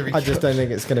tech. I just don't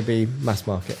think it's going to be mass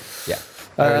market. Yeah.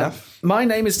 Fair enough. My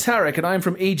name is Tarek and I'm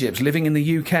from Egypt, living in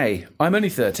the UK. I'm only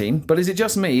 13, but is it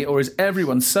just me, or is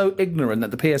everyone so ignorant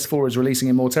that the PS4 is releasing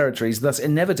in more territories, thus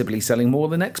inevitably selling more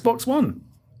than Xbox One?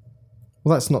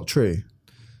 Well, that's not true.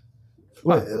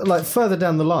 Like further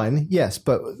down the line, yes,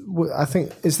 but I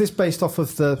think, is this based off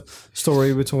of the story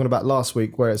we were talking about last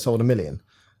week where it sold 1 million?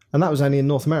 And that was only in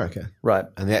North America. Right.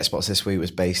 And the Xbox this week was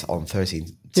based on 13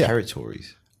 Yeah.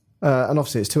 territories. And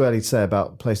obviously it's too early to say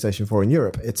about PlayStation 4 in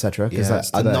Europe, etc. Yeah.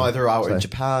 That's And today, neither are out in so-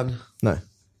 Japan. No.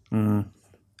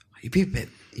 You'd be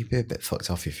a bit fucked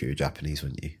off if you were Japanese,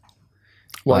 wouldn't you?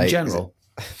 Well, in Like- general.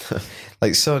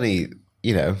 Like Sony,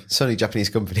 Sony, Japanese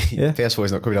company, Yeah. PS4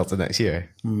 is not coming out till next year.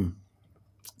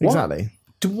 Exactly.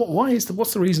 What's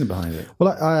the reason behind it?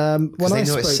 Well, when they I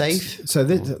know it's spoke, safe? so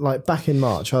like back in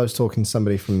March, I was talking to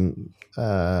somebody from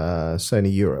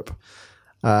Sony Europe,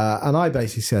 and I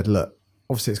basically said, "Look,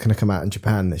 obviously it's going to come out in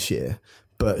Japan this year,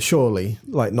 but surely,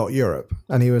 like, not Europe."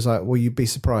 And he was like, "Well, you'd be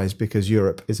surprised because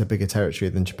Europe is a bigger territory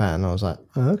than Japan." And I was like,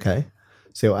 "Oh, okay,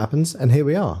 see what happens." And here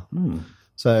we are.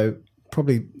 So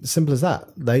probably simple as that.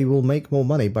 They will make more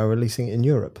money by releasing it in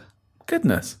Europe.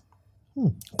 Goodness.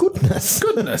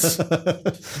 Goodness.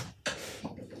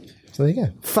 So there you go.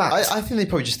 Fact. I think they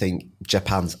probably just think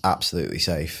Japan's absolutely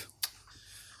safe.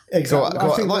 Exactly. I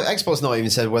think Like, Xbox not even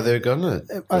said whether they're going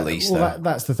to release that.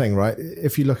 That's the thing, right?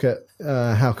 If you look at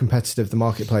how competitive the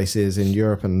marketplace is in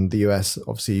Europe and the US,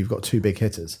 obviously you've got two big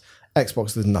hitters.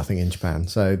 Xbox, there's nothing in Japan,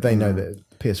 so they know that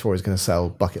PS4 is going to sell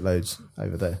bucket loads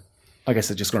over there. I guess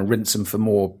they're just going to rinse them for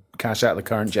more cash out of the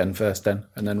current gen first, then,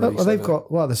 and then release. Well, they've over.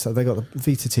 got other stuff. They've got the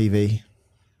Vita TV.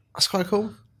 That's quite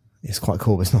cool. It's quite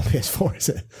cool, but it's not PS4, is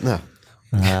it? No.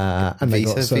 And they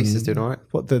got Vita's doing all right.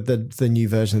 What the new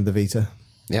version of the Vita?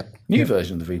 Yep. New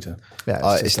version of the Vita.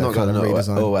 Yeah, It's just a not got kind an of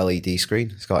redesign. OLED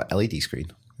screen. It's got an LED screen.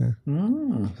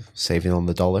 Saving on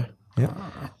the dollar. Yeah.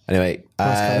 Anyway,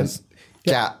 colours.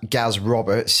 Gaz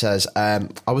Robert says, I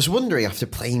was wondering after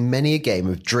playing many a game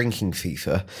of drinking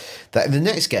FIFA that in the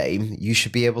next game you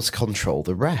should be able to control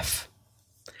the ref.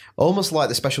 Almost like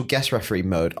the special guest referee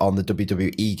mode on the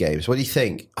WWE games. What do you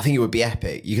think? I think it would be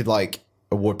epic. You could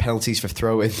award penalties for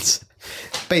throw-ins.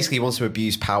 Basically, he wants to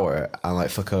abuse power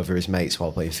and fuck over his mates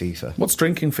while playing FIFA. What's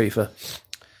drinking FIFA?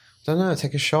 Don't know,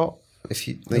 take a shot. If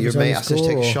your his mate own has to take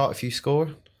score, a or- shot if you score.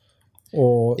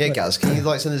 Or Yeah, Gaz, can you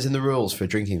send us in the rules for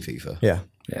drinking FIFA? yeah.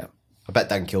 Yeah. I bet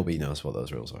Dan Kilby knows what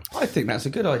those rules are. I think that's a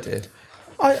good idea.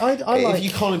 I like. If you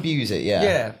can't abuse it, yeah.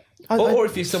 Yeah. Or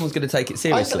if someone's going to take it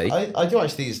seriously. I do actually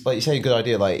think it's, like you say, a good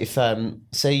idea. Like if,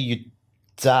 say your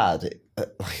dad,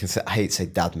 I hate to say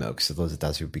dad mode because there's loads of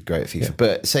dads who would be great at FIFA,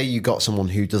 but say you got someone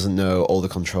who doesn't know all the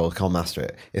controls, can't master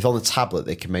it. If on the tablet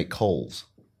they can make calls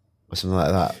or something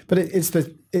like that. But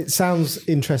it sounds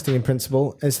interesting in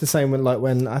principle. It's the same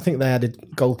when I think they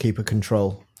added goalkeeper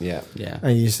control. Yeah. Yeah.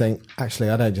 And you just think, actually,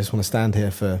 I don't just want to stand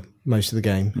here for most of the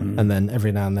game and then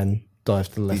every now and then dive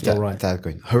to the left or right. Dad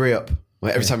going, hurry up.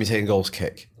 Like, every time you're taking goals,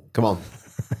 kick. Come on.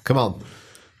 Come on.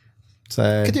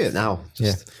 So Could do it now.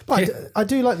 Just, yeah. But I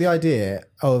do like the idea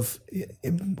of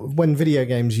when video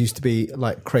games used to be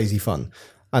like crazy fun.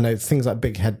 I know things like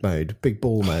big head mode, big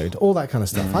ball mode, all that kind of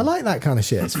stuff. I like that kind of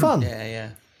shit. It's fun. Yeah, yeah.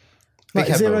 Like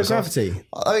Big head zero mode was gravity.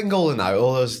 I think GoldenEye,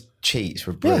 all those cheats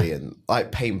were brilliant.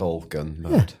 Like paintball gun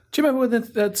mode. Do you remember when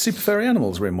the super furry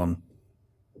animals were in one?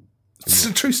 It's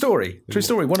a true story. True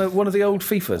story. One of the old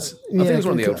FIFAs. I think it was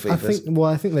one of the old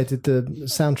FIFAs. I think they did the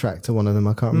soundtrack to one of them.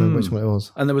 I can't remember which one it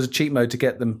was. And there was a cheat mode to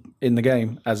get them in the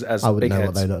game as I wouldn't big know heads.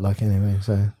 what they look like anyway,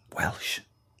 so Welsh.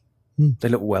 They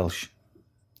look Welsh.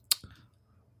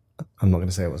 I'm not going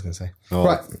to say what I was going to say. Oh.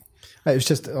 Right. It was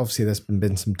just, obviously, there's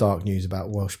been some dark news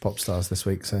about Welsh pop stars this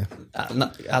week, so...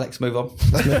 No, Alex, move on.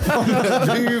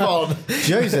 Move on.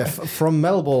 Joseph from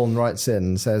Melbourne writes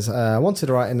in, says, I wanted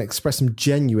to write and express some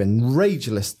genuine,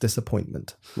 rageless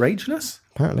disappointment. Rageless?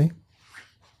 Apparently.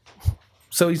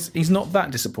 So he's not that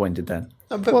disappointed then?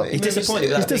 Well, He's disappointed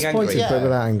He's without being angry. disappointed, but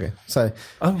without anger. So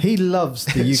he loves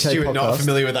the UK Stuart podcast. not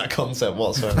familiar with that concept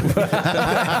whatsoever.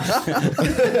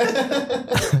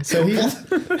 So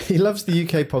he loves the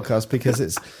UK podcast because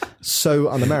it's so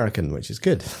un-American, which is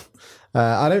good.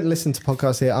 I don't listen to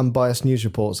podcasts here, unbiased news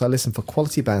reports. I listen for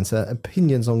quality banter,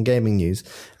 opinions on gaming news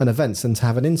and events, and to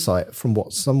have an insight from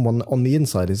what someone on the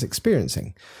inside is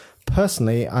experiencing.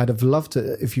 Personally, I'd have loved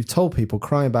it if you told people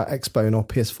crying about Xbone or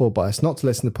PS4 bias not to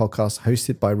listen to podcasts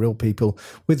hosted by real people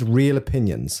with real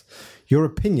opinions. Your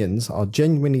opinions are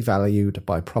genuinely valued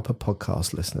by proper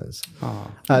podcast listeners.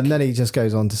 And then he just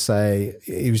goes on to say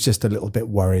he was just a little bit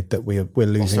worried that we're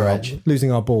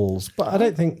losing our balls. But I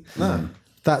don't think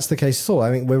that's the case at all. I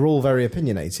think we're all very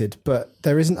opinionated, but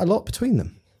there isn't a lot between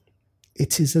them.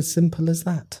 It is as simple as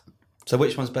that. So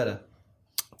which one's better?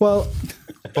 Well,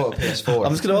 bought a PS4.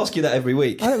 I'm just going to ask you that every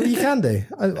week. you can do.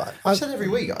 I've said every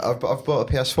week I've bought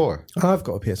a PS4. I've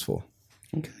got a PS4.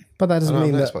 Okay. But that doesn't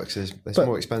mean that Xbox is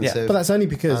more expensive. But that's only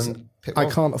because And pick I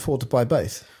one. can't afford to buy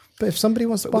both. But if somebody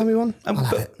wants to buy me one, I'll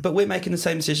have it. But we're making the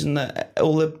same decision that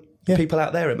all the people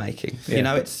out there are making. You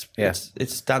know, it's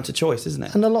down to choice, isn't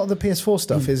it? And a lot of the PS4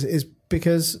 stuff is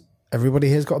because everybody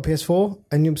here's got a PS4,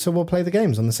 and so we'll play the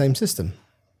games on the same system.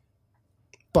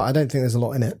 But I don't think there's a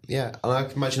lot in it. Yeah, and I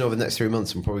can imagine over the next 3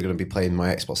 months, I'm probably going to be playing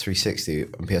my Xbox 360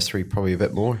 and PS3 probably a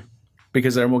bit more.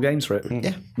 Because there are more games for it.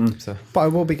 Yeah. So, But I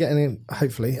will be getting,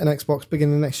 hopefully, an Xbox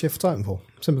beginning next year for Titanfall.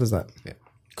 Simple as that. yeah.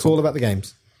 It's all about the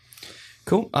games.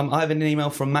 Cool. I have an email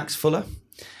from Max Fuller,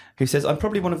 who says, I'm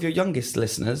probably one of your youngest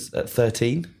listeners at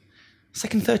 13.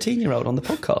 Second 13-year-old on the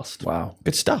podcast. Wow.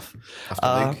 Good stuff.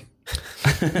 I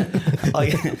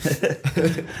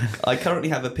currently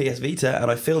have a PS Vita and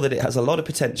I feel that it has a lot of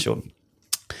potential.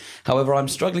 However, I'm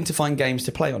struggling to find games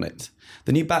to play on it.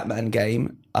 The new Batman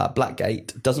game,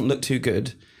 Blackgate, doesn't look too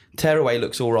good. Tearaway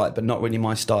looks all right, but not really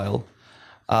my style.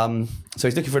 So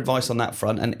he's looking for advice on that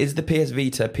front. And is the PS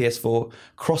Vita, PS4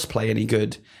 crossplay any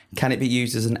good? Can it be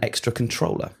used as an extra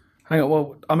controller? Hang on.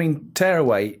 Well, I mean,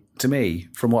 Tearaway, to me,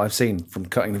 from what I've seen from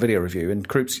cutting the video review, and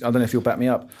Kroops, I don't know if you'll back me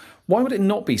up, why would it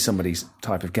not be somebody's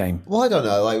type of game? Well, I don't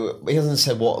know. Like, he hasn't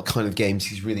said what kind of games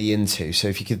he's really into. So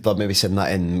if you could maybe send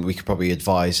that in, we could probably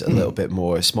advise a little bit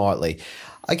more smartly.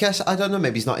 I guess, I don't know,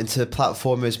 maybe he's not into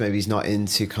platformers, maybe he's not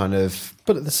into kind of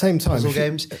But at the same time, puzzle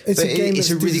games. It's But a game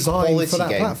that's a really designed quality for that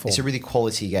game. platform. It's a really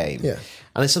quality game. Yeah.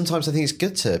 And sometimes I think it's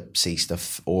good to see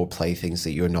stuff or play things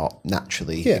that you're not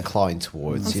naturally inclined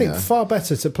towards. I think far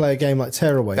better to play a game like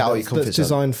Tearaway Out of your comfort that's zone.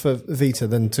 designed for Vita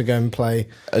than to go and play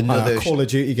Another a Call of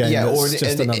Duty game that's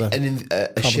just another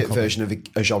a shit copy. version of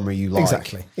a genre you like.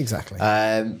 Exactly.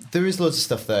 There is loads of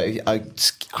stuff there.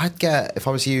 I'd get, if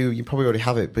I was you probably already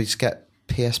have it, but just get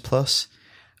PS Plus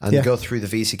and go through the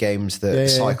Vita games that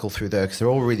cycle through there because they're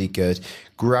all really good.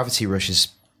 Gravity Rush is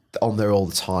on there all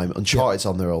the time. Uncharted's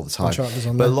on there all the time. Uncharted's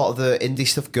on but there. a lot of the indie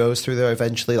stuff goes through there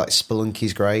eventually. Like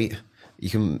Spelunky's great. You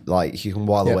can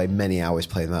while away many hours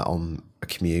playing that on a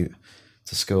commute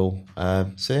to school.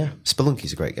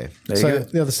 Spelunky's a great game. So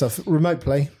the other stuff, remote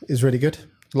play is really good.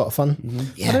 A lot of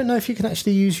fun. Yeah. I don't know if you can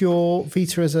actually use your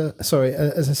Vita as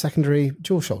a secondary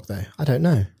DualShock though. I don't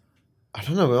know. I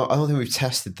don't know. I don't think we've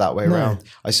tested that way around.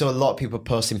 I saw a lot of people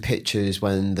posting pictures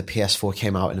when the PS4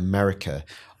 came out in America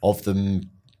of them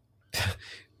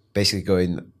basically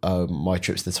going, my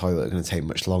trips to the toilet are going to take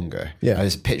much longer. Yeah. And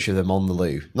there's a picture of them on the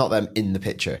loo. Not them in the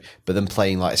picture, but them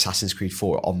playing like Assassin's Creed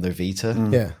 4 on their Vita.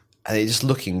 Yeah. And they're just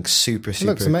looking super... It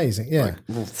looks amazing, yeah. Like,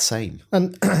 well, the same.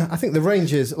 And I think the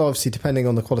range is, obviously, depending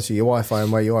on the quality of your Wi-Fi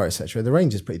and where you are, etc., the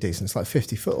range is pretty decent. It's like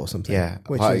 50 foot or something. Yeah.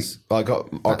 Which I got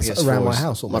our that's PS4 around my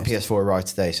house My almost. PS4 arrived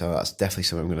today, so that's definitely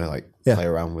something I'm going to play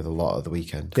around with a lot of the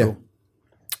weekend. Yeah.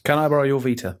 Can I borrow your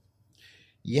Vita?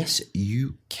 Yes,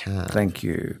 you can. Thank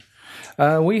you.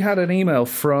 We had an email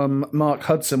from Mark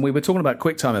Hudson. We were talking about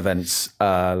QuickTime events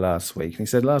last week. And he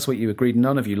said, last week you agreed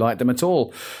none of you liked them at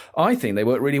all. I think they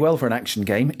work really well for an action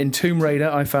game. In Tomb Raider,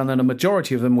 I found that a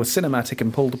majority of them were cinematic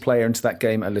and pulled the player into that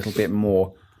game a little bit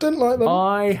more. Didn't like them.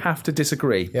 I have to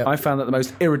disagree. Yep. I found that the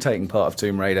most irritating part of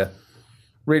Tomb Raider.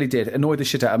 Really did. Annoyed the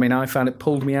shit out. I mean, I found it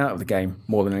pulled me out of the game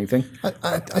more than anything.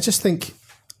 I just think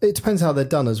it depends how they're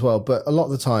done as well. But a lot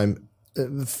of the time,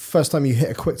 the first time you hit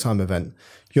a QuickTime event,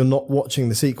 you're not watching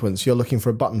the sequence. You're looking for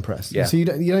a button press. Yeah. So you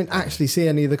don't actually see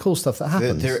any of the cool stuff that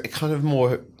happens. They're kind of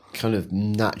more kind of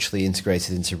naturally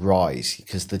integrated into Rise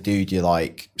because the dude you're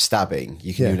like stabbing,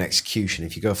 you can do an execution.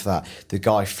 If you go for that, the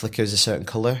guy flickers a certain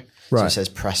colour. So Right. it says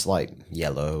press like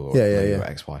yellow or, Yeah. or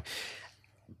X, Y.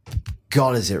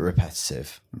 God, is it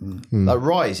repetitive. Like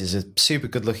Rise is a super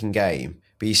good looking game,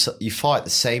 but you fight the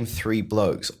same three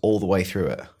blokes all the way through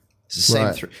it. It's the same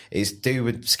Right. it's dude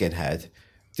with skinhead,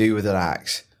 dude with an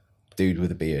axe, dude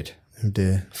with a beard. Oh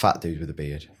dear. Fat dude with a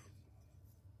beard.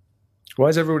 Why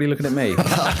is everybody looking at me?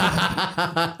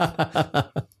 I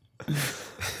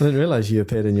didn't realise you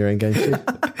appeared in your own game too.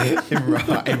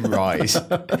 in Rise.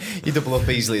 You double up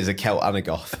easily as a Celt and a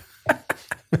Goth.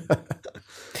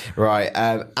 Right.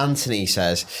 Anthony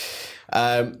says,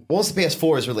 once the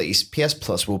PS4 is released, PS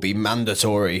Plus will be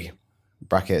mandatory.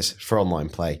 Brackets for online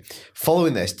play.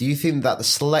 Following this, do you think that the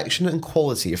selection and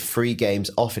quality of free games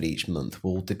offered each month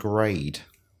will degrade?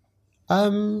 I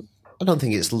don't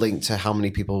think it's linked to how many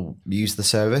people use the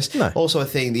service. No. Also, I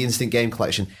think the Instant Game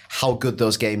Collection, how good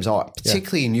those games are,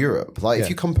 particularly in Europe. Like, if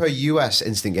you compare US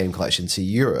Instant Game Collection to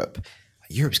Europe,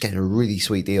 Europe's getting a really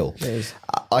sweet deal. It is.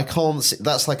 I can't see,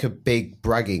 that's like a big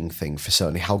bragging thing for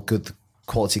Sony, how good the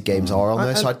quality games are on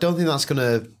there. So I don't think that's going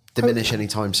to diminish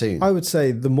anytime soon. I would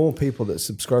say the more people that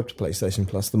subscribe to PlayStation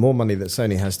Plus, the more money that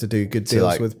Sony has to do good deals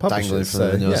like with dangling publishers. from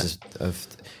the So, noses of...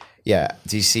 Yeah.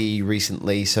 Do you see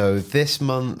recently? So this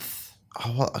month,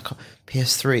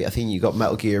 PS3. I think you got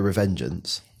Metal Gear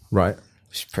Revengeance, Right.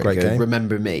 which is pretty Great good. game.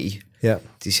 Remember Me. Yeah.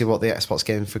 Do you see what the Xbox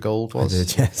game for gold I was?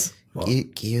 did, yes.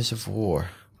 Gears of War.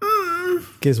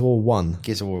 Gears of War 1.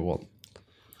 Gears of War 1.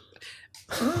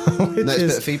 Which Next bit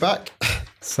is, of feedback.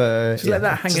 so, Just let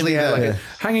that hang Just in the leave air, that, like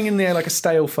hanging in the air like a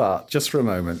stale fart, just for a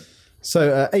moment.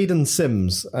 So Aidan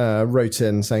Sims wrote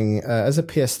in saying, as a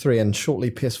PS3 and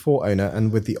shortly PS4 owner,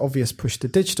 and with the obvious push to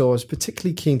digital, I was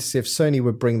particularly keen to see if Sony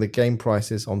would bring the game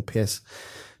prices on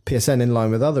PSN in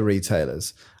line with other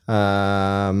retailers.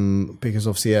 Because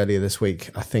obviously earlier this week,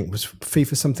 I think was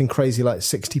FIFA something crazy like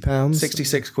 £60.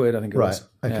 66 quid, I think it was.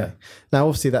 Right. Okay. Yeah. Now,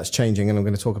 obviously, that's changing, and I'm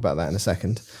going to talk about that in a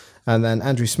second. And then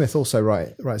Andrew Smith also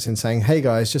writes in saying, "Hey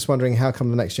guys, just wondering how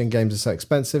come the next gen games are so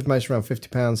expensive, most around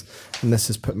 £50, and this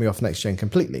has put me off next gen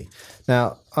completely."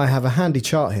 Now, I have a handy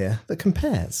chart here that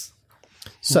compares.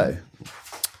 So,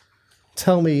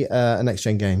 tell me a next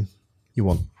gen game you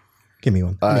want. Give me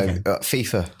one. Any game.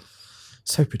 FIFA.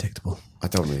 So predictable. I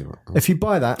don't really. If you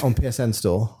buy that on PSN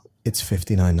Store, it's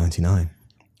 $59.99.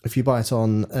 If you buy it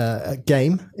on a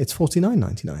game, it's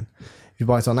 $49.99. If you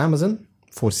buy it on Amazon,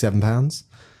 £47.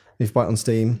 If you buy it on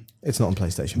Steam, it's not on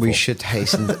PlayStation 4. We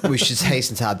should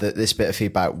hasten to add that this bit of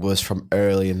feedback was from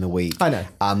early in the week. I know.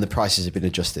 And the prices have been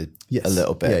adjusted Yes. a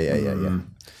little bit. Yeah.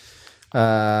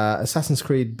 Assassin's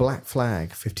Creed Black Flag,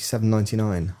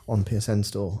 $57.99 on PSN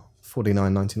Store,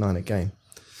 $49.99 at game.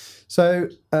 So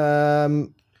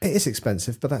it is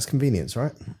expensive, but that's convenience,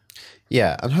 right?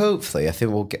 Yeah, and hopefully, I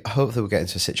think we'll get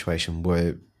into a situation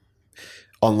where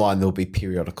online there'll be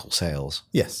periodical sales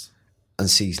Yes. and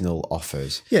seasonal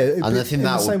offers. Yeah, and I think in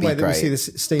that the would same be way that we great. see this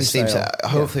Steam sale.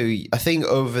 Hopefully, I think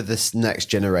over this next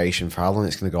generation, for how long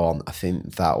it's going to go on, I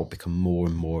think that will become more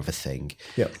and more of a thing.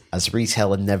 Yep. As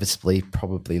retail inevitably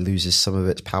probably loses some of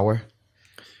its power.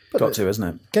 Got to, isn't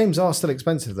it? Games are still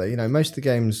expensive, though. You know, most of the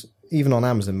games, even on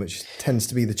Amazon, which tends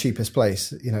to be the cheapest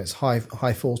place, you know, it's high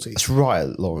 40s. It's right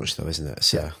at launch, though, isn't it?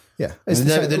 So Yeah.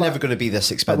 they're never going to be this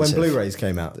Like expensive. when Blu-rays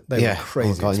came out, they were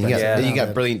crazy Oh, God, you expensive.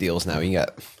 get brilliant deals now.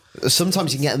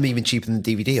 Sometimes you can get them even cheaper than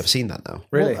DVD. I've seen that now.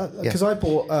 Really? Because I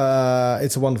bought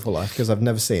It's a Wonderful Life because I've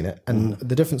never seen it, and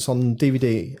the difference on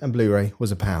DVD and Blu-ray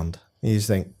was £1. You just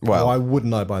think, Well, why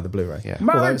wouldn't I buy the Blu-ray? Yeah.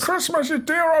 Merry Christmas, you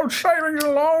dear old shavings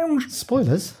and lounge.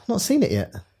 Spoilers? Not seen it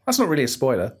yet. That's not really a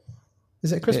spoiler.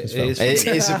 Is it a Christmas It film? is. It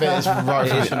is a bit. It's right.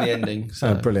 It is from the ending. So.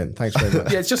 Oh, brilliant! Thanks very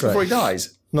much. Yeah, it's just before he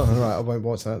dies. Not right. I won't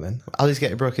watch that then. Ali's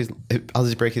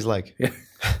break his leg. Yeah.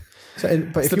 So,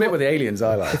 but It's if the you, bit with the aliens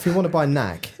I like. if you want to buy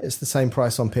Knack, it's the same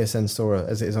price on PSN Store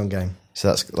as it is on Game. So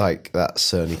that's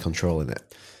Sony controlling it.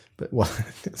 But well,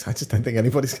 I just don't think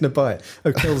anybody's going to buy it.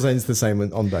 Oh, Killzone's the same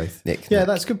on both. Nick.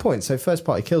 That's a good point. So first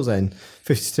party Killzone,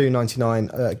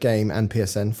 $52.99 Game and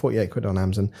PSN, £48 on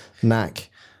Amazon. Knack,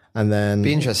 and then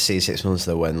Be interested to see 6 months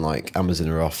though when Amazon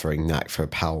are offering Knack for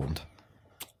 £1. do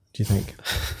you think?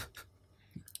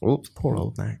 Oops, Poor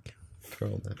old Knack.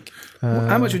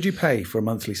 How much would you pay for a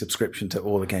monthly subscription to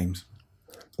all the games?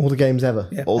 All the games ever.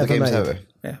 Yeah. all the ever games made. ever.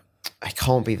 Yeah. It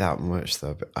can't be that much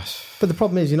though. But But the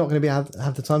problem is you're not going to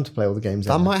have the time to play all the games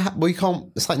that ever. might. You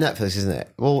can't. It's like Netflix, isn't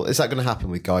it? Well, is that going to happen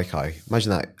with Gaikai?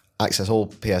 Imagine that. Access all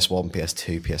PS1,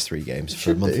 PS2, PS3 games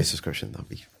for a monthly do. subscription. That'd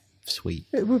be sweet.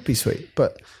 It would be sweet,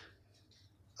 but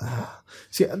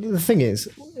see, the thing is,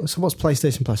 so what's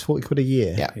PlayStation Plus? £40 a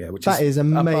year. Yeah. Which That is a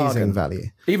amazing bargain. value.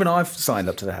 Even I've signed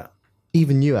up to that.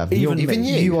 Even you have. Even You're-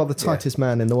 me. You are the tightest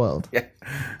man in the world. Yeah.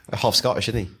 Half Scottish,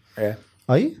 isn't he? Yeah.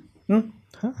 Are you?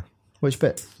 Huh. Which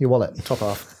bit? Your wallet. Top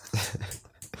half.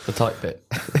 The tight bit.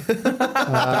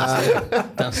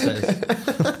 Downstairs.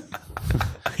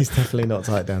 He's definitely not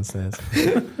tight downstairs.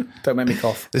 Don't make me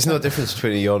cough. There's no difference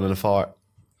between a yawn and a fart.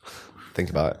 Think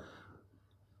about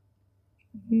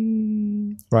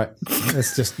it. Right.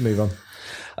 Let's just move on.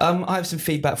 I have some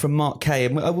feedback from Mark Kay,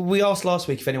 and we asked last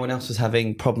week if anyone else was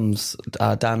having problems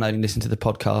downloading, listening to the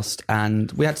podcast,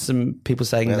 and we had some people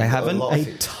saying they haven't, A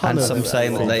ton and of some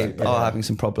saying that they feedback, are having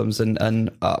some problems. And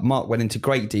Mark went into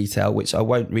great detail, which I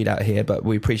won't read out here, but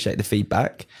we appreciate the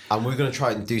feedback. And we're going to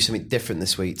try and do something different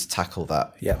this week to tackle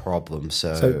that Yeah. problem.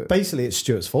 So basically, it's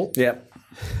Stuart's fault. Yeah.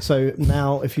 So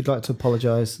now, if you'd like to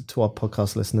apologise to our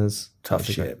podcast listeners, Tough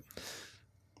that'd be great. shit.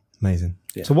 Amazing.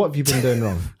 Yeah. So what have you been doing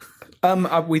wrong?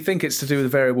 We think it's to do with the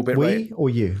variable bit rate. We or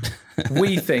you?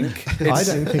 We think I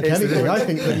don't think anything. I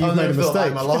think that you've made a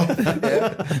mistake.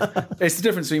 it's the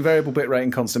difference between variable bit rate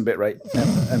and constant bit rate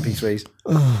MP3s.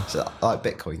 So, like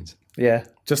Bitcoins. Yeah,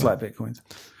 just like Bitcoins.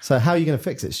 So how are you going to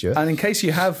fix it, Stuart? And in case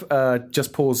you have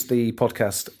just paused the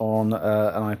podcast on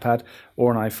an iPad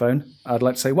or an iPhone, I'd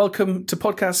like to say welcome to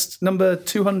podcast number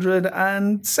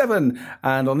 207.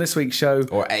 And on this week's show,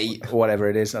 Or 8. or whatever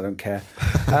it is, I don't care.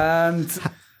 And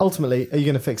Ultimately, are you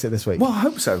going to fix it this week? well, I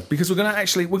hope so, because we're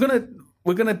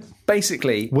going to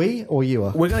basically We or you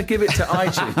are? we're going to give it to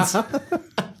iTunes.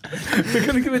 We're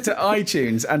going to give it to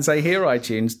iTunes and say, here,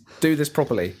 iTunes, do this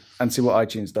properly and see what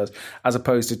iTunes does, as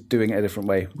opposed to doing it a different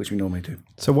way, which we normally do.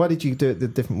 So why did you do it the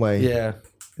different way Yeah.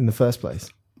 in the first place?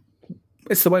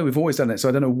 It's the way we've always done it, so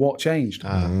I don't know what changed.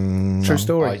 True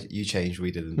story. You changed,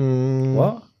 we didn't.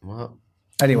 What? What?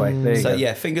 Anyway, there you So go.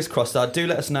 yeah, fingers crossed. Do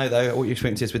let us know though what your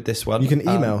experience is with this one. You can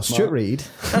email Mark. Stuart Reed.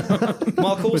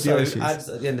 Mark also your issues. adds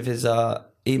at the end of his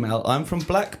email, "I'm from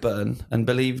Blackburn and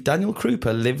believe Daniel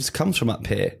Krupa comes from up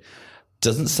here."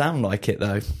 Doesn't sound like it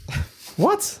though.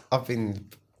 What? I've been...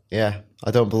 Yeah, I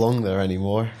don't belong there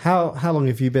anymore. How long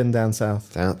have you been down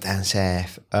south? Down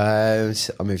south. I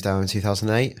moved down in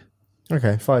 2008.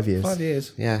 Okay, 5 years. 5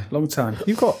 years. Yeah. Long time.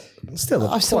 You've got still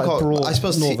I've still quite got, a broad I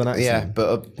suppose, northern accent. yeah, but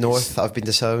up north I've been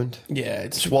disowned. Yeah,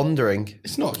 it's Just wandering.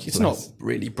 it's not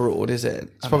really broad, is it?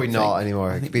 It's probably not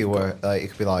anymore. It could be where, it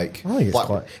could be like. I think it's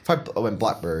quite- If I went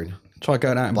Blackburn, Try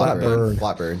going out in Blackburn.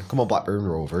 Blackburn. Come on, Blackburn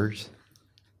Rovers.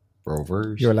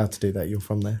 Rovers. You're allowed to do that. You're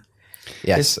from there.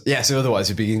 Yes. Yes. Otherwise,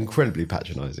 it'd be incredibly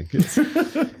patronising.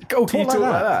 Go, can you talk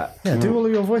like that? Yeah, do all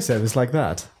of your voiceovers like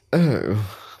that. Oh.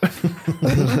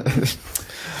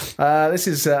 This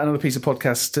is another piece of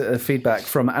podcast feedback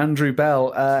from Andrew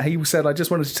Bell. He said, I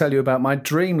just wanted to tell you about my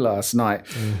dream last night.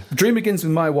 The dream begins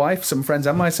with my wife, some friends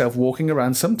and myself walking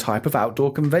around some type of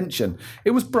outdoor convention.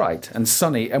 It was bright and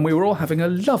sunny and we were all having a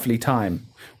lovely time.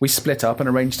 We split up and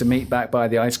arranged to meet back by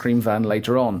the ice cream van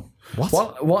later on.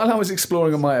 What? While I was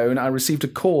exploring on my own, I received a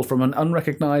call from an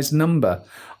unrecognised number.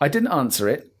 I didn't answer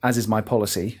it, as is my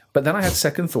policy, but then I had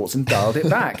second thoughts and dialed it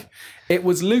back. It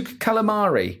was Luke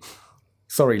Calamari.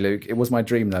 Sorry, Luke. It was my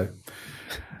dream, though.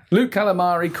 Luke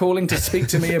Calamari calling to speak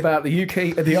to me about the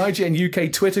IGN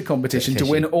UK Twitter competition to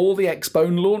win all the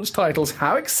Xbone launch titles.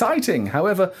 How exciting!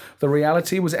 However, the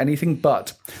reality was anything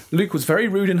but. Luke was very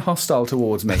rude and hostile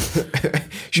towards me.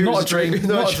 Not a dream.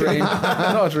 Not a dream.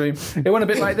 Not a dream. It went a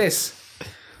bit like this.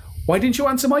 Why didn't you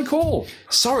answer my call?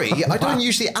 Sorry, I don't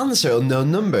usually answer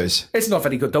unknown numbers. It's not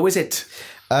very good, though, is it?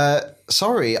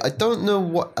 Sorry, I don't know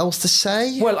what else to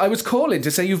say. Well, I was calling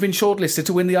to say you've been shortlisted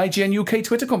to win the IGN UK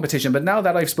Twitter competition, but now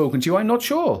that I've spoken to you, I'm not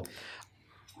sure.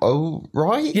 Oh,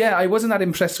 right. Yeah, I wasn't that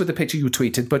impressed with the picture you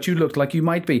tweeted, but you looked like you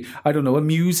might be, I don't know,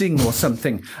 amusing or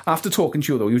something. After talking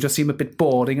to you, though, you just seem a bit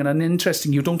boring and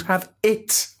uninteresting. You don't have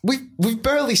it. We've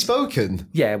barely spoken.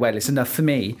 Yeah, well, it's enough for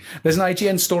me. There's an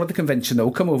IGN store at the convention,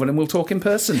 though. Come over and we'll talk in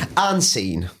person. And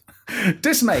scene.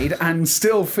 Dismayed and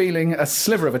still feeling a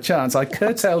sliver of a chance, I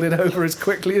curtailed it over as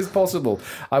quickly as possible.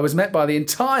 I was met by the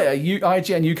entire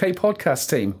IGN UK podcast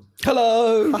team.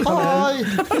 Hello. Hi.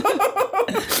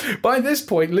 By this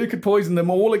point, Luke had poisoned them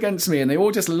all against me, and they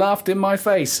all just laughed in my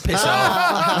face. Twat.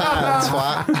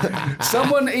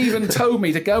 Someone even told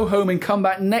me to go home and come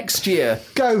back next year.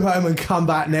 Go home and come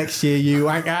back next year, you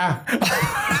wanker.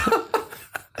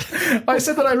 I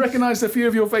said that I recognised a few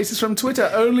of your faces from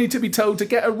Twitter, only to be told to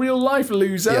get a real life,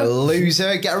 loser. You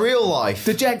loser. Get a real life.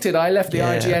 Dejected, I left the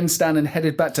IGN stand and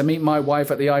headed back to meet my wife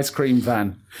at the ice cream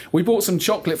van. We bought some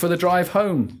chocolate for the drive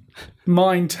home.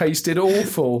 Mine tasted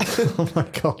awful. Oh my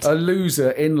God. A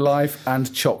loser in life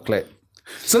and chocolate.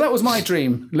 So that was my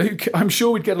dream, Luke. I'm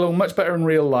sure we'd get along much better in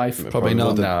real life. Probably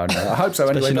not. No. I hope so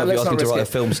anyway. Especially But not if let's you asked not me to risk write a it.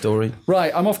 film story.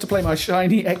 Right, I'm off to play my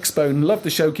shiny Xbone. Love the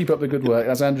show. Keep up the good work.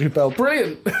 That's Andrew Bell.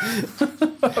 Brilliant.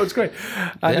 That was great.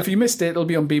 And if you missed it, it'll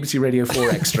be on BBC Radio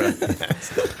 4 Extra.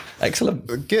 Excellent.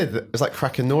 Good. It was like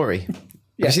Crack and Nori.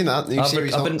 Yeah. Have you seen that? New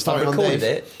series I've starring on recorded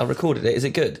Dave? it. I've recorded it. Is it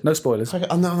good? No spoilers. Oh, no,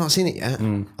 I've not seen it yet.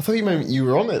 I thought you meant you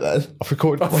were on it then. I've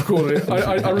recorded Recorded it.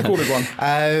 I recorded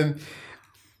one.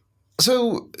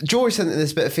 So George sent in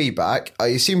this bit of feedback. I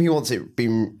assume he wants it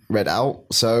being read out,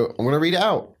 so I'm going to read it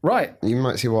out. Right. You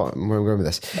might see where I'm going with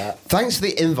this. Thanks for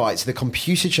the invite to the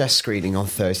computer chess screening on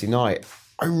Thursday night.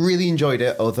 I really enjoyed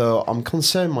it, although I'm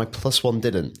concerned my +1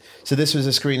 didn't. So this was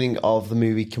a screening of the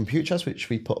movie Computer Chess, which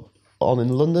we put on in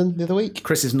London the other week.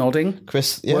 Chris is nodding.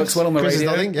 Chris, yes. Works well on the Chris radio.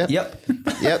 Is nodding, yep.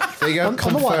 Yep. There you go. On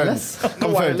the wireless.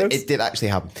 Confirmed. wireless. It did actually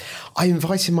happen. I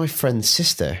invited my friend's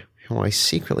sister, who I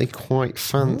secretly quite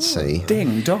fancy.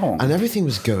 Ding dong. And everything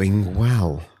was going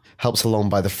well. Helps along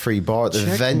by the free bar at the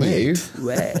venue.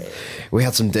 We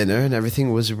had some dinner and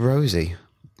everything was rosy.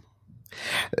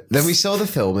 Then we saw the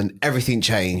film and everything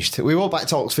changed. We walked back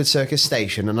to Oxford Circus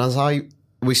Station, and as I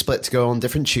we split to go on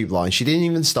different tube lines. She didn't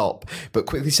even stop, but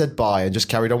quickly said bye and just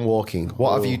carried on walking.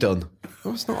 What have you done?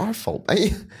 Oh, it's not our fault,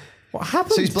 mate. What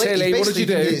happened? So he's Tilly, what did you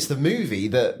do? It's the movie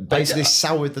that basically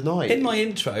soured the night. In my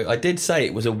intro, I did say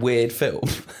it was a weird film.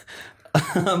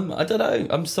 I don't know.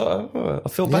 I'm sorry. I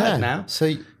feel bad now.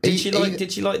 So did she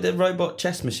like the robot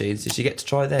chess machines? Did she get to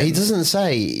try them? He doesn't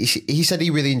say. He said he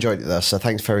really enjoyed it though, so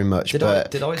thanks very much. Did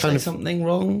I say something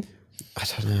wrong? I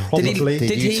don't know. Probably.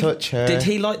 Did you he touch her? Did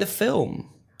he like the film?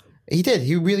 He did.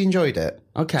 He really enjoyed it.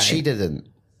 Okay. She didn't.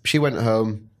 She went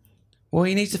home. Well,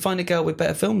 he needs to find a girl with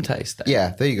better film taste. Then.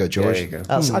 Yeah, there you go, George. There you go.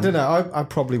 I don't know. I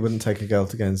probably wouldn't take a girl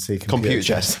to go and see Computer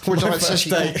chess. We're doing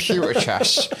computer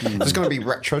chess. There's going to be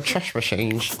retro chess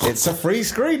machines. It's a free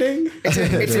screening. It's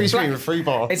Free in screen black, with free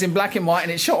bar. it's in black and white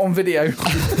and it's shot on video.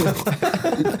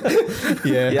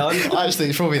 Yeah, Actually,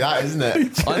 it's probably that, isn't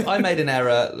it? I made an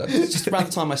error. Look, just around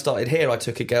the time I started here, I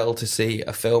took a girl to see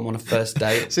a film on a first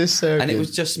date, This is so and it good.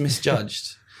 was just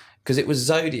misjudged because it was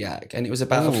Zodiac, and it was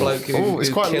about a bloke who, it's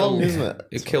who quite killed, long, isn't it?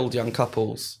 Who killed young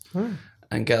couples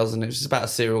and girls, and it was just about a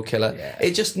serial killer.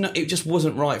 It just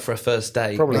wasn't right for a first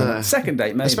date. Probably not. Second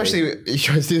date, maybe. Especially you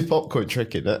try to do the popcorn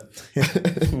trick in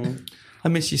it. I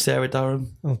miss you, Sarah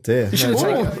Durham. Oh dear. You should have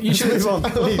taken, you should Move have,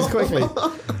 on, please, quickly.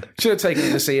 should have taken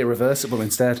it to see Irreversible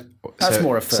instead. That's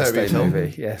more a first Serbian date film.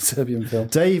 movie. Yeah, Serbian film.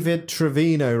 David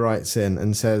Trevino writes in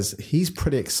and says he's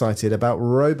pretty excited about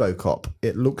RoboCop.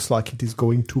 It looks like it is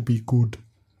going to be good.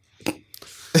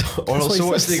 Or also he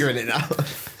what's says. Digger in it now?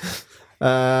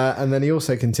 And then he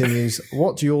also continues,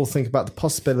 what do you all think about the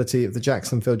possibility of the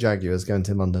Jacksonville Jaguars going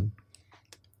to London?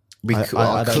 I could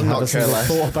don't have not a care single less.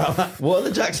 thought about that. What are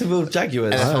the Jacksonville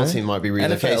Jaguars? NFL team might be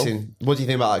relocating. NFL? What do you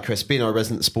think about that, Chris? Being our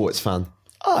resident sports fan.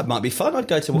 Oh, it might be fun. I'd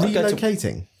go to.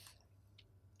 Relocating?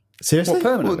 Seriously? What,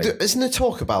 permanently? Well, isn't there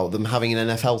talk about them having an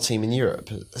NFL team in Europe?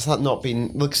 Has that not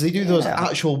been... Because they do those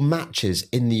actual matches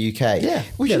in the UK. Yeah.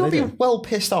 Would Yeah, you not they be do. well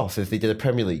pissed off if they did a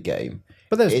Premier League game?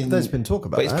 But there's been talk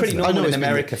about But it's that. pretty hasn't normal in it's been-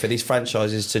 America for these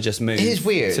franchises to just move It is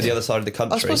weird. to the other side of the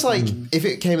country. I suppose, like, if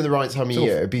it came at the right time of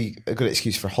year, it'd be a good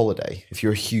excuse for a holiday. If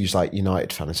you're a huge, like,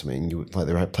 United fan or something, you like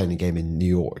they were playing a game in New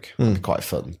York, it'd be quite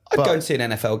fun. I'd But- go and see an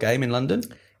NFL game in London.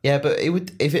 yeah, but it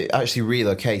would if it actually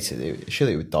relocated,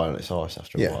 surely it would die on its arse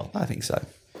after a Yeah. while. I think so.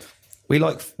 We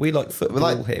like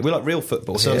football here. We like real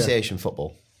football here. Association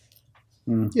football.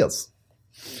 it? Yes.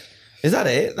 Is that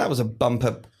it? That was a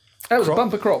bumper. That was a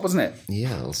bumper crop, wasn't it?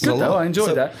 Yeah. Good though, I enjoyed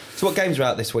so, that. So what games are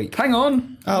out this week? Hang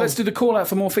on. Let's do the call out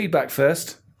for more feedback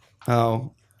first.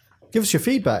 Oh, Give us your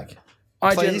feedback.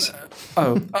 Please.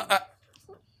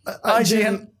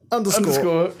 IGN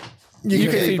underscore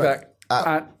UK feedback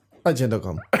at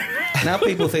IGN.com. now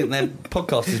people think their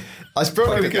podcast is. I was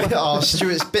broken again. Oh,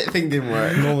 Stuart's bit thing didn't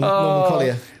work. Norman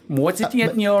Collier. What's it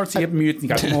yet in your mute?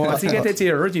 What's it yet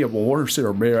here?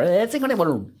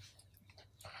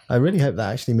 I really hope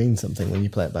that actually means something when you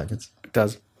play it backwards. It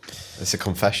does. It's a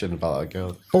confession about a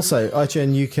girl. Also,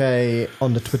 IGN UK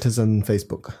on the Twitters and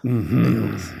Facebook.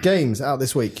 Games out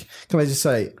this week. Can I just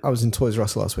say, I was in Toys R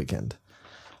Us last weekend.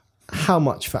 How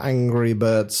much for Angry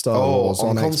Birds Star Wars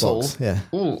on console. Xbox? Yeah,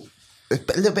 Ooh,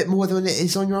 a little bit more than it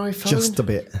is on your iPhone. just a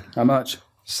bit. How much?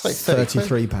 It's like 30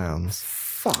 quid. £33.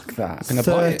 Fuck that. gonna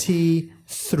buy it.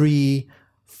 33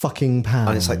 fucking pounds.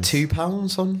 And it's like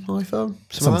 £2 on iPhone.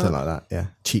 something like that. Yeah,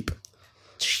 cheap.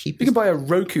 Cheap. You can buy a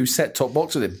Roku set-top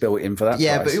box with it built in for that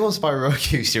Yeah, price. but who wants to buy a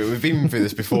Roku, Stuart? We've been through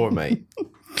this before, mate.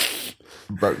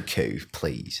 Roku,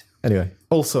 please. Anyway,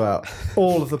 also out.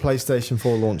 All of the PlayStation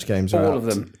 4 launch games are All out of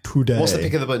them. today. What's the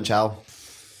pick of the bunch, Al?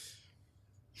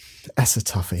 That's a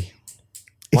toughie.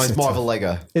 Mine's Marvel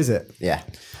Lego. Is it? Yeah.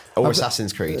 Or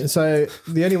Assassin's Creed. So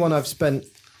the only one I've spent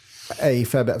a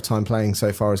fair bit of time playing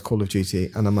so far is Call of Duty,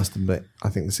 and I must admit, I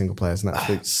think the single player is an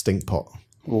absolute stink pot.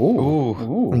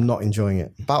 Ooh. I'm not enjoying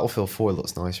it Battlefield 4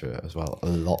 looks nicer as well. A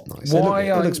lot nicer. Why it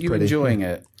aren't looks you pretty. enjoying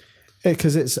it?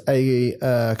 because it's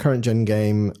a current gen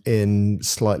game in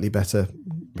slightly better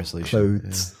Resolution.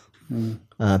 clothes,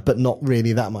 but not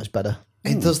really that much better.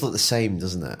 It does look the same,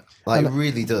 doesn't it? Like, it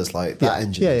really does. Like, that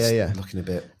engine is looking a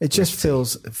bit... It just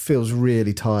feels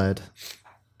really tired.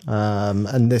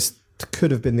 And this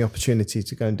could have been the opportunity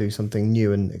to go and do something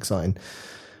new and exciting.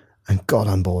 And God,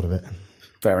 I'm bored of it.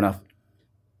 Fair enough.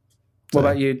 What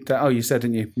about you? Oh, you said,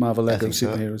 didn't you? Marvel Lego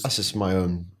superheroes. That's just my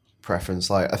own preference.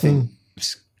 Like, I think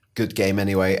it's a good game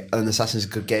anyway, and Assassin's a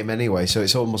good game anyway, so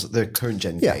it's almost the current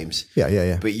gen games.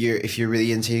 Yeah. But if you're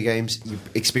really into your games, you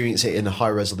experience it in a high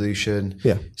resolution,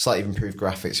 slightly improved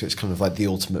graphics, so it's kind of like the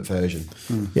ultimate version.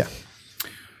 Yeah.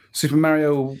 Super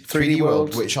Mario 3D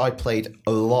World, which I played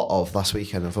a lot of last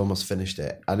weekend. I've almost finished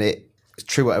it, and it's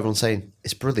true what everyone's saying.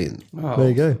 It's brilliant. There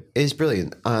you go. It is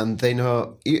brilliant. And they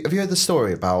know... Have you heard the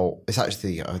story about... It's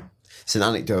actually... it's an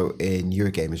anecdote in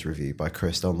Eurogamer's review by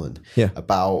Chris Donlan. Yeah.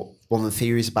 About one of the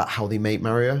theories about how they make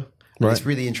Mario. And Right. it's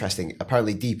really interesting.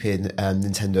 Apparently deep in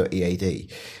Nintendo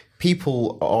EAD,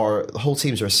 the whole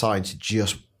teams are assigned to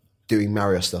just doing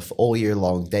Mario stuff all year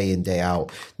long, day in, day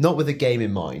out. Not with a game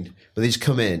in mind, but they just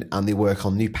come in and they work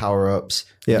on new power-ups,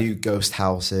 Yeah. new ghost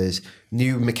houses,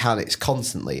 new mechanics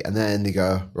constantly, and then they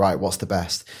go, right, what's the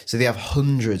best? So they have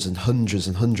hundreds and hundreds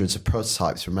and hundreds of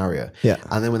prototypes for Mario. Yeah.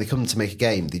 And then when they come to make a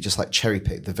game, they just like cherry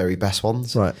pick the very best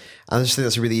ones. Right. And I just think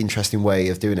that's a really interesting way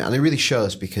of doing it. And it really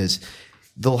shows because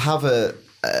they'll have an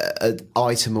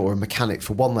item or a mechanic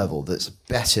for one level that's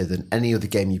better than any other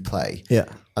game you play. Yeah.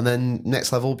 And then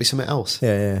next level will be something else.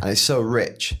 Yeah. And it's so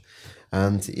rich.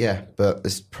 And yeah, but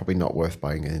it's probably not worth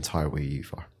buying an entire Wii U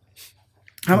for.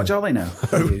 How much are they now?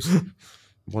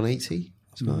 180?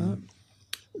 Something like that.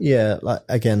 Yeah, like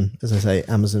again, as I say,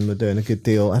 Amazon were doing a good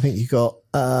deal. I think you got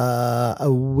a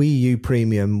Wii U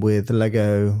Premium with the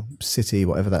Lego City,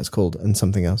 whatever that's called, and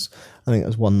something else. I think it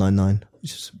was $199,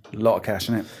 which is, A lot of cash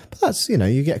in it. but that's,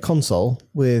 you get a console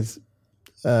with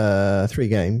 3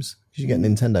 games. You get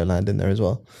Nintendo Land in there as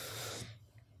well.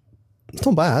 It's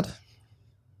not bad.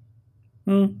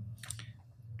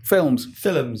 Films.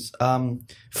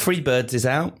 Freebirds is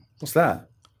out. What's that?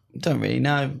 Don't really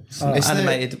know. It's an It's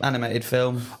animated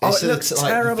film. Oh, It's it looks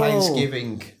terrible.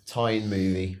 Thanksgiving tie-in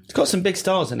movie. It's got some big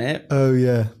stars in it. Oh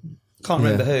yeah, Can't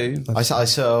remember who. I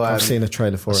saw I've seen a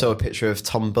trailer for I it. saw a picture of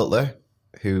Tom Butler,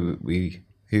 who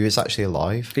is actually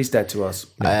alive. He's dead to us.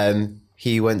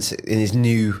 He went in his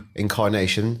new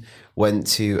incarnation, went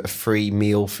to a free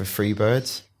meal for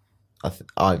Freebirds.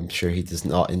 I'm sure he does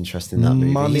not interest in that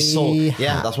movie. Money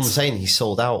Yeah, that's what I'm saying. He's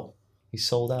sold out. He's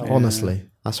sold out. Honestly,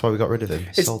 That's why we got rid of him.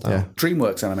 He's sold out. yeah.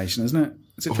 DreamWorks animation, isn't it?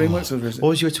 Is it DreamWorks or is it? What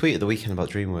was your tweet at the weekend about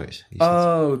DreamWorks? You said-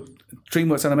 Oh,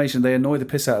 DreamWorks animation. They annoy the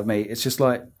piss out of me. It's just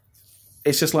like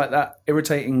that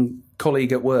irritating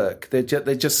colleague at work. They're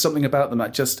just something about them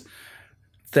that just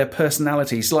their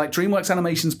personalities. Like DreamWorks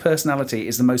Animation's personality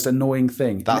is the most annoying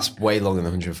thing. That's way longer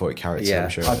than 140 characters, yeah, I'm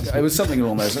sure. it was something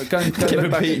along those. Go and Keep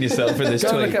look back. repeating yourself for this Go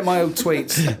and tweet. look at my old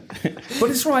tweets. But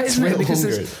it's right, isn't it? real Because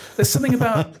hungry. there's something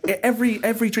about every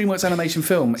DreamWorks animation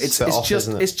film. It's bit off, just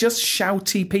isn't it? it's just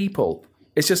shouty people.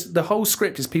 It's just the whole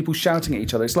script is people shouting at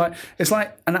each other. It's like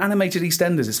an animated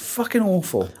EastEnders. It's fucking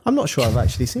awful. I'm not sure I've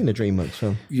actually seen a DreamWorks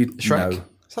film. You Shrek? know.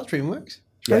 Is that DreamWorks?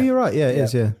 Oh, you're right. Yeah, it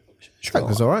is. Yeah, Shrek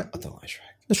was all right. I don't like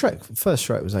Shrek. The first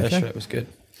Shrek was okay. Shrek was good.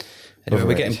 Anyway,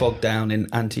 we're getting bogged down in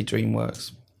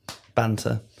anti-DreamWorks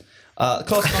banter.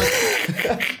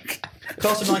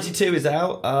 Class of 92 is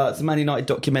out. It's a Man United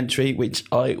documentary, which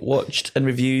I watched and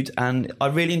reviewed, and I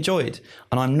really enjoyed.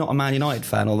 And I'm not a Man United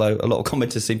fan, although a lot of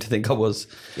commenters seem to think I was.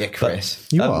 Yeah, Chris.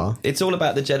 You are. It's all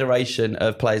about the generation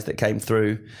of players that came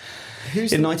through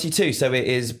in 92. So it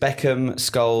is Beckham,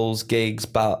 Scholes, Giggs,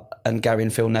 Butt, and Gary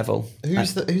and Phil Neville.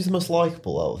 Who's the most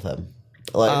likeable out of them?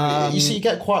 Like you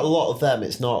get quite a lot of them.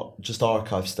 It's not just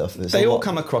archive stuff. They all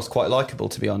come across quite likeable,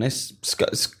 to be honest.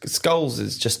 Scholes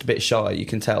is just a bit shy, you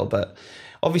can tell, but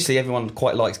obviously everyone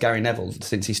quite likes Gary Neville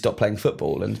since he stopped playing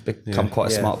football and become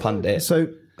quite a smart pundit. So,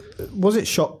 was it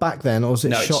shot back then, or was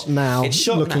it shot now? It's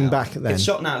shot looking now. back then. It's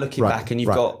shot now, looking Right, back, and you've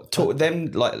right. got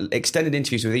them like extended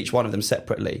interviews with each one of them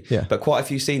separately. Yeah. But quite a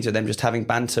few scenes of them just having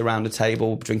banter around a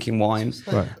table, drinking wine,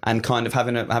 Right. and kind of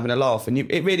having a laugh. And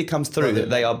it really comes through that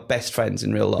they are best friends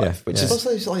in real life, which is. Also,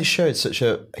 it's like shared such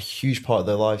a huge part of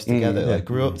their lives together. Like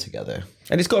grew up together.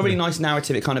 And it's got a really nice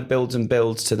narrative. It kind of builds and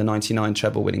builds to the 99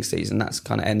 treble winning season. That's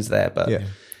kind of ends there. But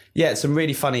yeah, some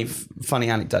really funny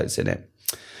anecdotes in it.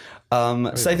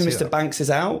 Saving Mr. Banks is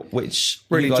out, which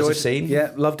Really you guys enjoyed. have seen.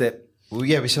 Yeah, loved it. Well,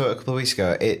 yeah, we saw it a couple of weeks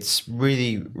ago. It's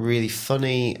really, really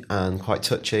funny and quite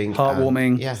touching, Heartwarming.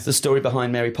 And, yeah, It's the story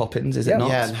behind Mary Poppins, is it not?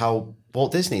 yeah, and how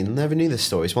Walt Disney never knew this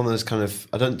story. It's one of those kind of.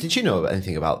 Did you know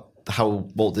anything about how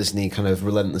Walt Disney kind of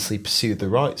relentlessly pursued the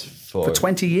rights for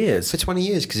 20 years. For 20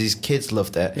 years, because his kids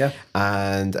loved it. Yeah.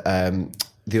 And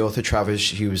the author Travers,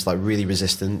 she was like really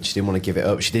resistant. She didn't want to give it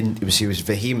up. She was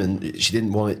vehement. She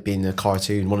didn't want it being a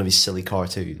cartoon, one of his silly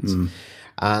cartoons.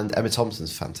 And Emma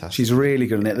Thompson's fantastic. She's really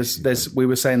good in it. We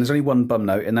were saying there's only one bum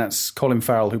note, and that's Colin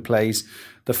Farrell, who plays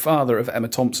the father of Emma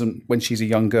Thompson when she's a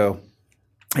young girl.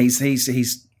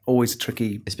 He's always a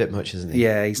tricky. It's a bit much, isn't he?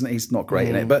 Yeah, he's not great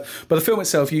in it, but the film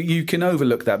itself, you can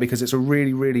overlook that because it's a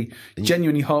really, really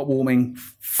genuinely heartwarming,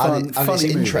 fun, and funny it's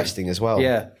movie. interesting as well.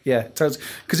 Yeah, because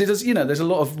it does. There's a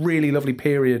lot of really lovely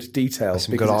period details.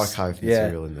 Some good archive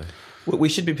material in there. We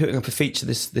should be putting up a feature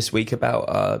this week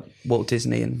about Walt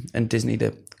Disney and Disney,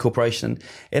 the corporation.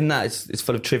 In that, it's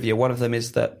full of trivia. One of them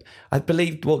is that I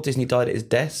believe Walt Disney died at his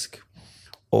desk,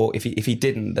 or if he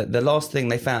didn't, the last thing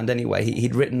they found anyway,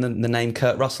 he'd written the name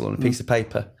Kurt Russell on a piece of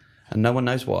paper, and no one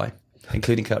knows why,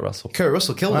 including Kurt Russell. Kurt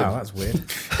Russell killed Wow, him. that's weird.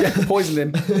 Yeah,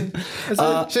 poisoned him.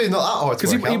 Surely not that hard to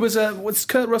Because work he out. was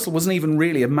Kurt Russell wasn't even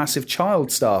really a massive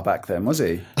child star back then, was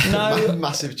he? No,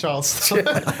 Massive child star. 8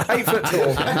 foot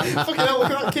tall. Fucking hell,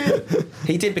 look at that kid.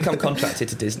 he did become contracted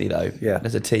to Disney though. Yeah.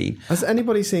 As a teen. Has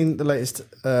anybody seen the latest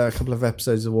couple of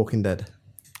episodes of Walking Dead?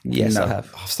 Yes, No. I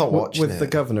have. I've stopped watching With it. the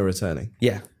governor returning.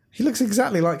 Yeah. He looks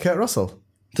exactly like Kurt Russell.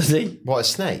 Does he? What, a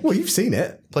snake? Well, you've seen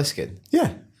it. Pliskin.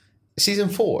 Yeah. Season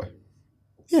 4.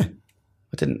 Yeah.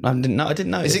 I didn't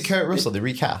know. Is it Kurt Russell, the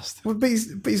recast? Well, but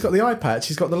he's got the eye patch,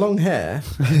 he's got the long hair.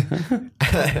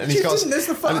 and he's got, There's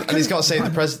the and he's got to save the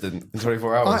president in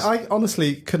 24 hours. I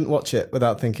honestly couldn't watch it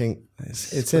without thinking,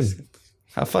 it's him.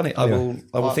 How funny! I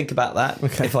will think about that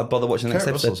if I bother watching the next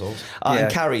Kurt episode. Russell's old. Yeah.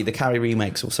 And Carrie, the Carrie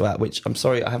remake's also out, which I'm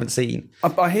sorry I haven't seen.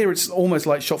 I hear it's almost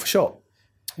like shot for shot.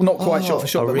 Not quite shot for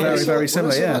shot, but really? very, very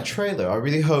similar. When I saw Yeah. that trailer, I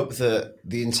really hope that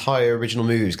the entire original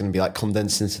movie is going to be like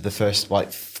condensed into the first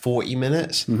like 40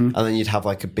 minutes, and then you'd have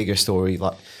like a bigger story.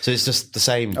 Like, so it's just the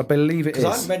same. I believe it Because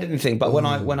I is. haven't read anything, but when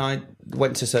I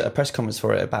went to a press conference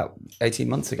for it about 18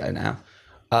 months ago now,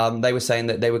 they were saying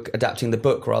that they were adapting the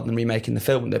book rather than remaking the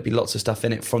film. There'd be lots of stuff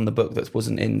in it from the book that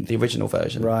wasn't in the original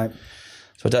version. Right.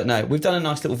 So I don't know. We've done a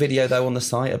nice little video though on the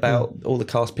site about all the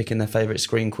cast picking their favourite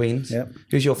screen queens. Yep.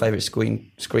 Who's your favourite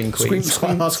screen queen?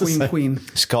 Queen.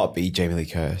 It's got to be Jamie Lee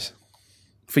Curtis.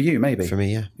 For you, maybe. For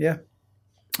me, yeah. Yeah.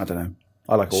 I don't know.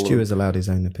 I like all Stu of them. has allowed his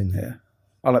own opinion. Yeah.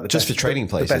 I like the Just best, for training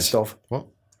places. The best of. What?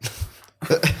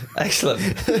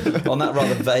 Excellent. On that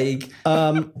rather vague.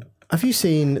 Have you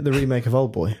seen the remake of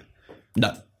Old Boy?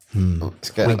 No.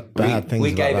 It's good. Bad things We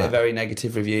about gave it a that. very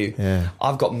negative review. Yeah.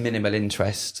 I've got minimal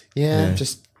interest. Yeah.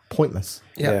 Just Pointless.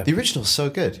 Yeah. The original's so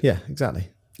good. Yeah, exactly.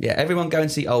 yeah. Everyone go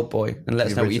and see Old Boy and let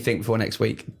us know what you think before next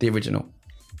week. The original.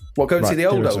 What, go and see Right, the the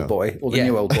old original. boy or the Yeah.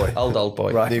 new old boy? Old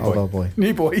boy. Right. New Old boy. Old Boy.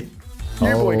 New boy.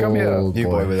 New boy, come here. Old New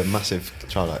boy with a massive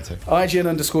child actor.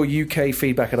 IGN_UK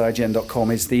feedback at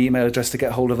IGN.com is the email address to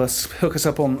get hold of us. Hook us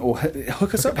up on, or hit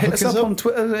us up on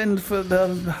Twitter and for the.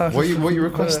 What are you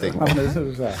requesting?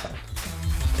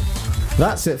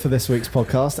 That's it for this week's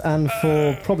podcast, and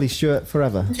for probably Stuart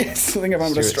forever. Yes, I think I'm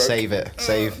having a Stuart, stroke. save it.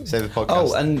 Save the podcast.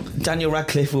 Oh, and Daniel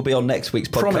Radcliffe will be on next week's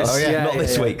podcast. Promise. Oh, yeah. Not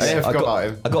this Yeah. week's. I forgot about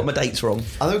him. I got my dates wrong.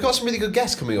 And we've got some really good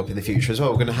guests coming up in the future as well.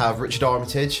 We're going to have Richard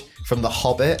Armitage from The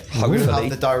Hobbit. We're going to Hopefully.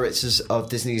 have the directors of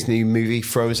Disney's new movie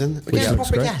Frozen. We're getting looks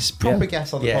proper great. guests. Proper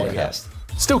guests on the Yeah, podcast.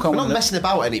 Still can't We're not win, messing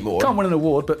about anymore. can't win an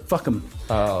award, but fuck them.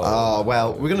 Oh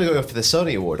well, we're going to go for the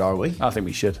Sony Award, aren't we? I think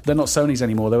we should. They're not Sony's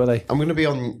anymore, though, are they? And we're going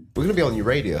to be on your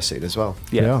radio soon as well.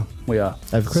 Yeah, we are.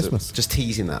 Over Christmas. So just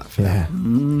teasing that. For Yeah.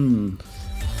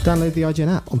 Download the IGN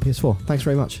app on PS4. Thanks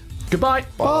very much. Goodbye.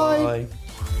 Bye.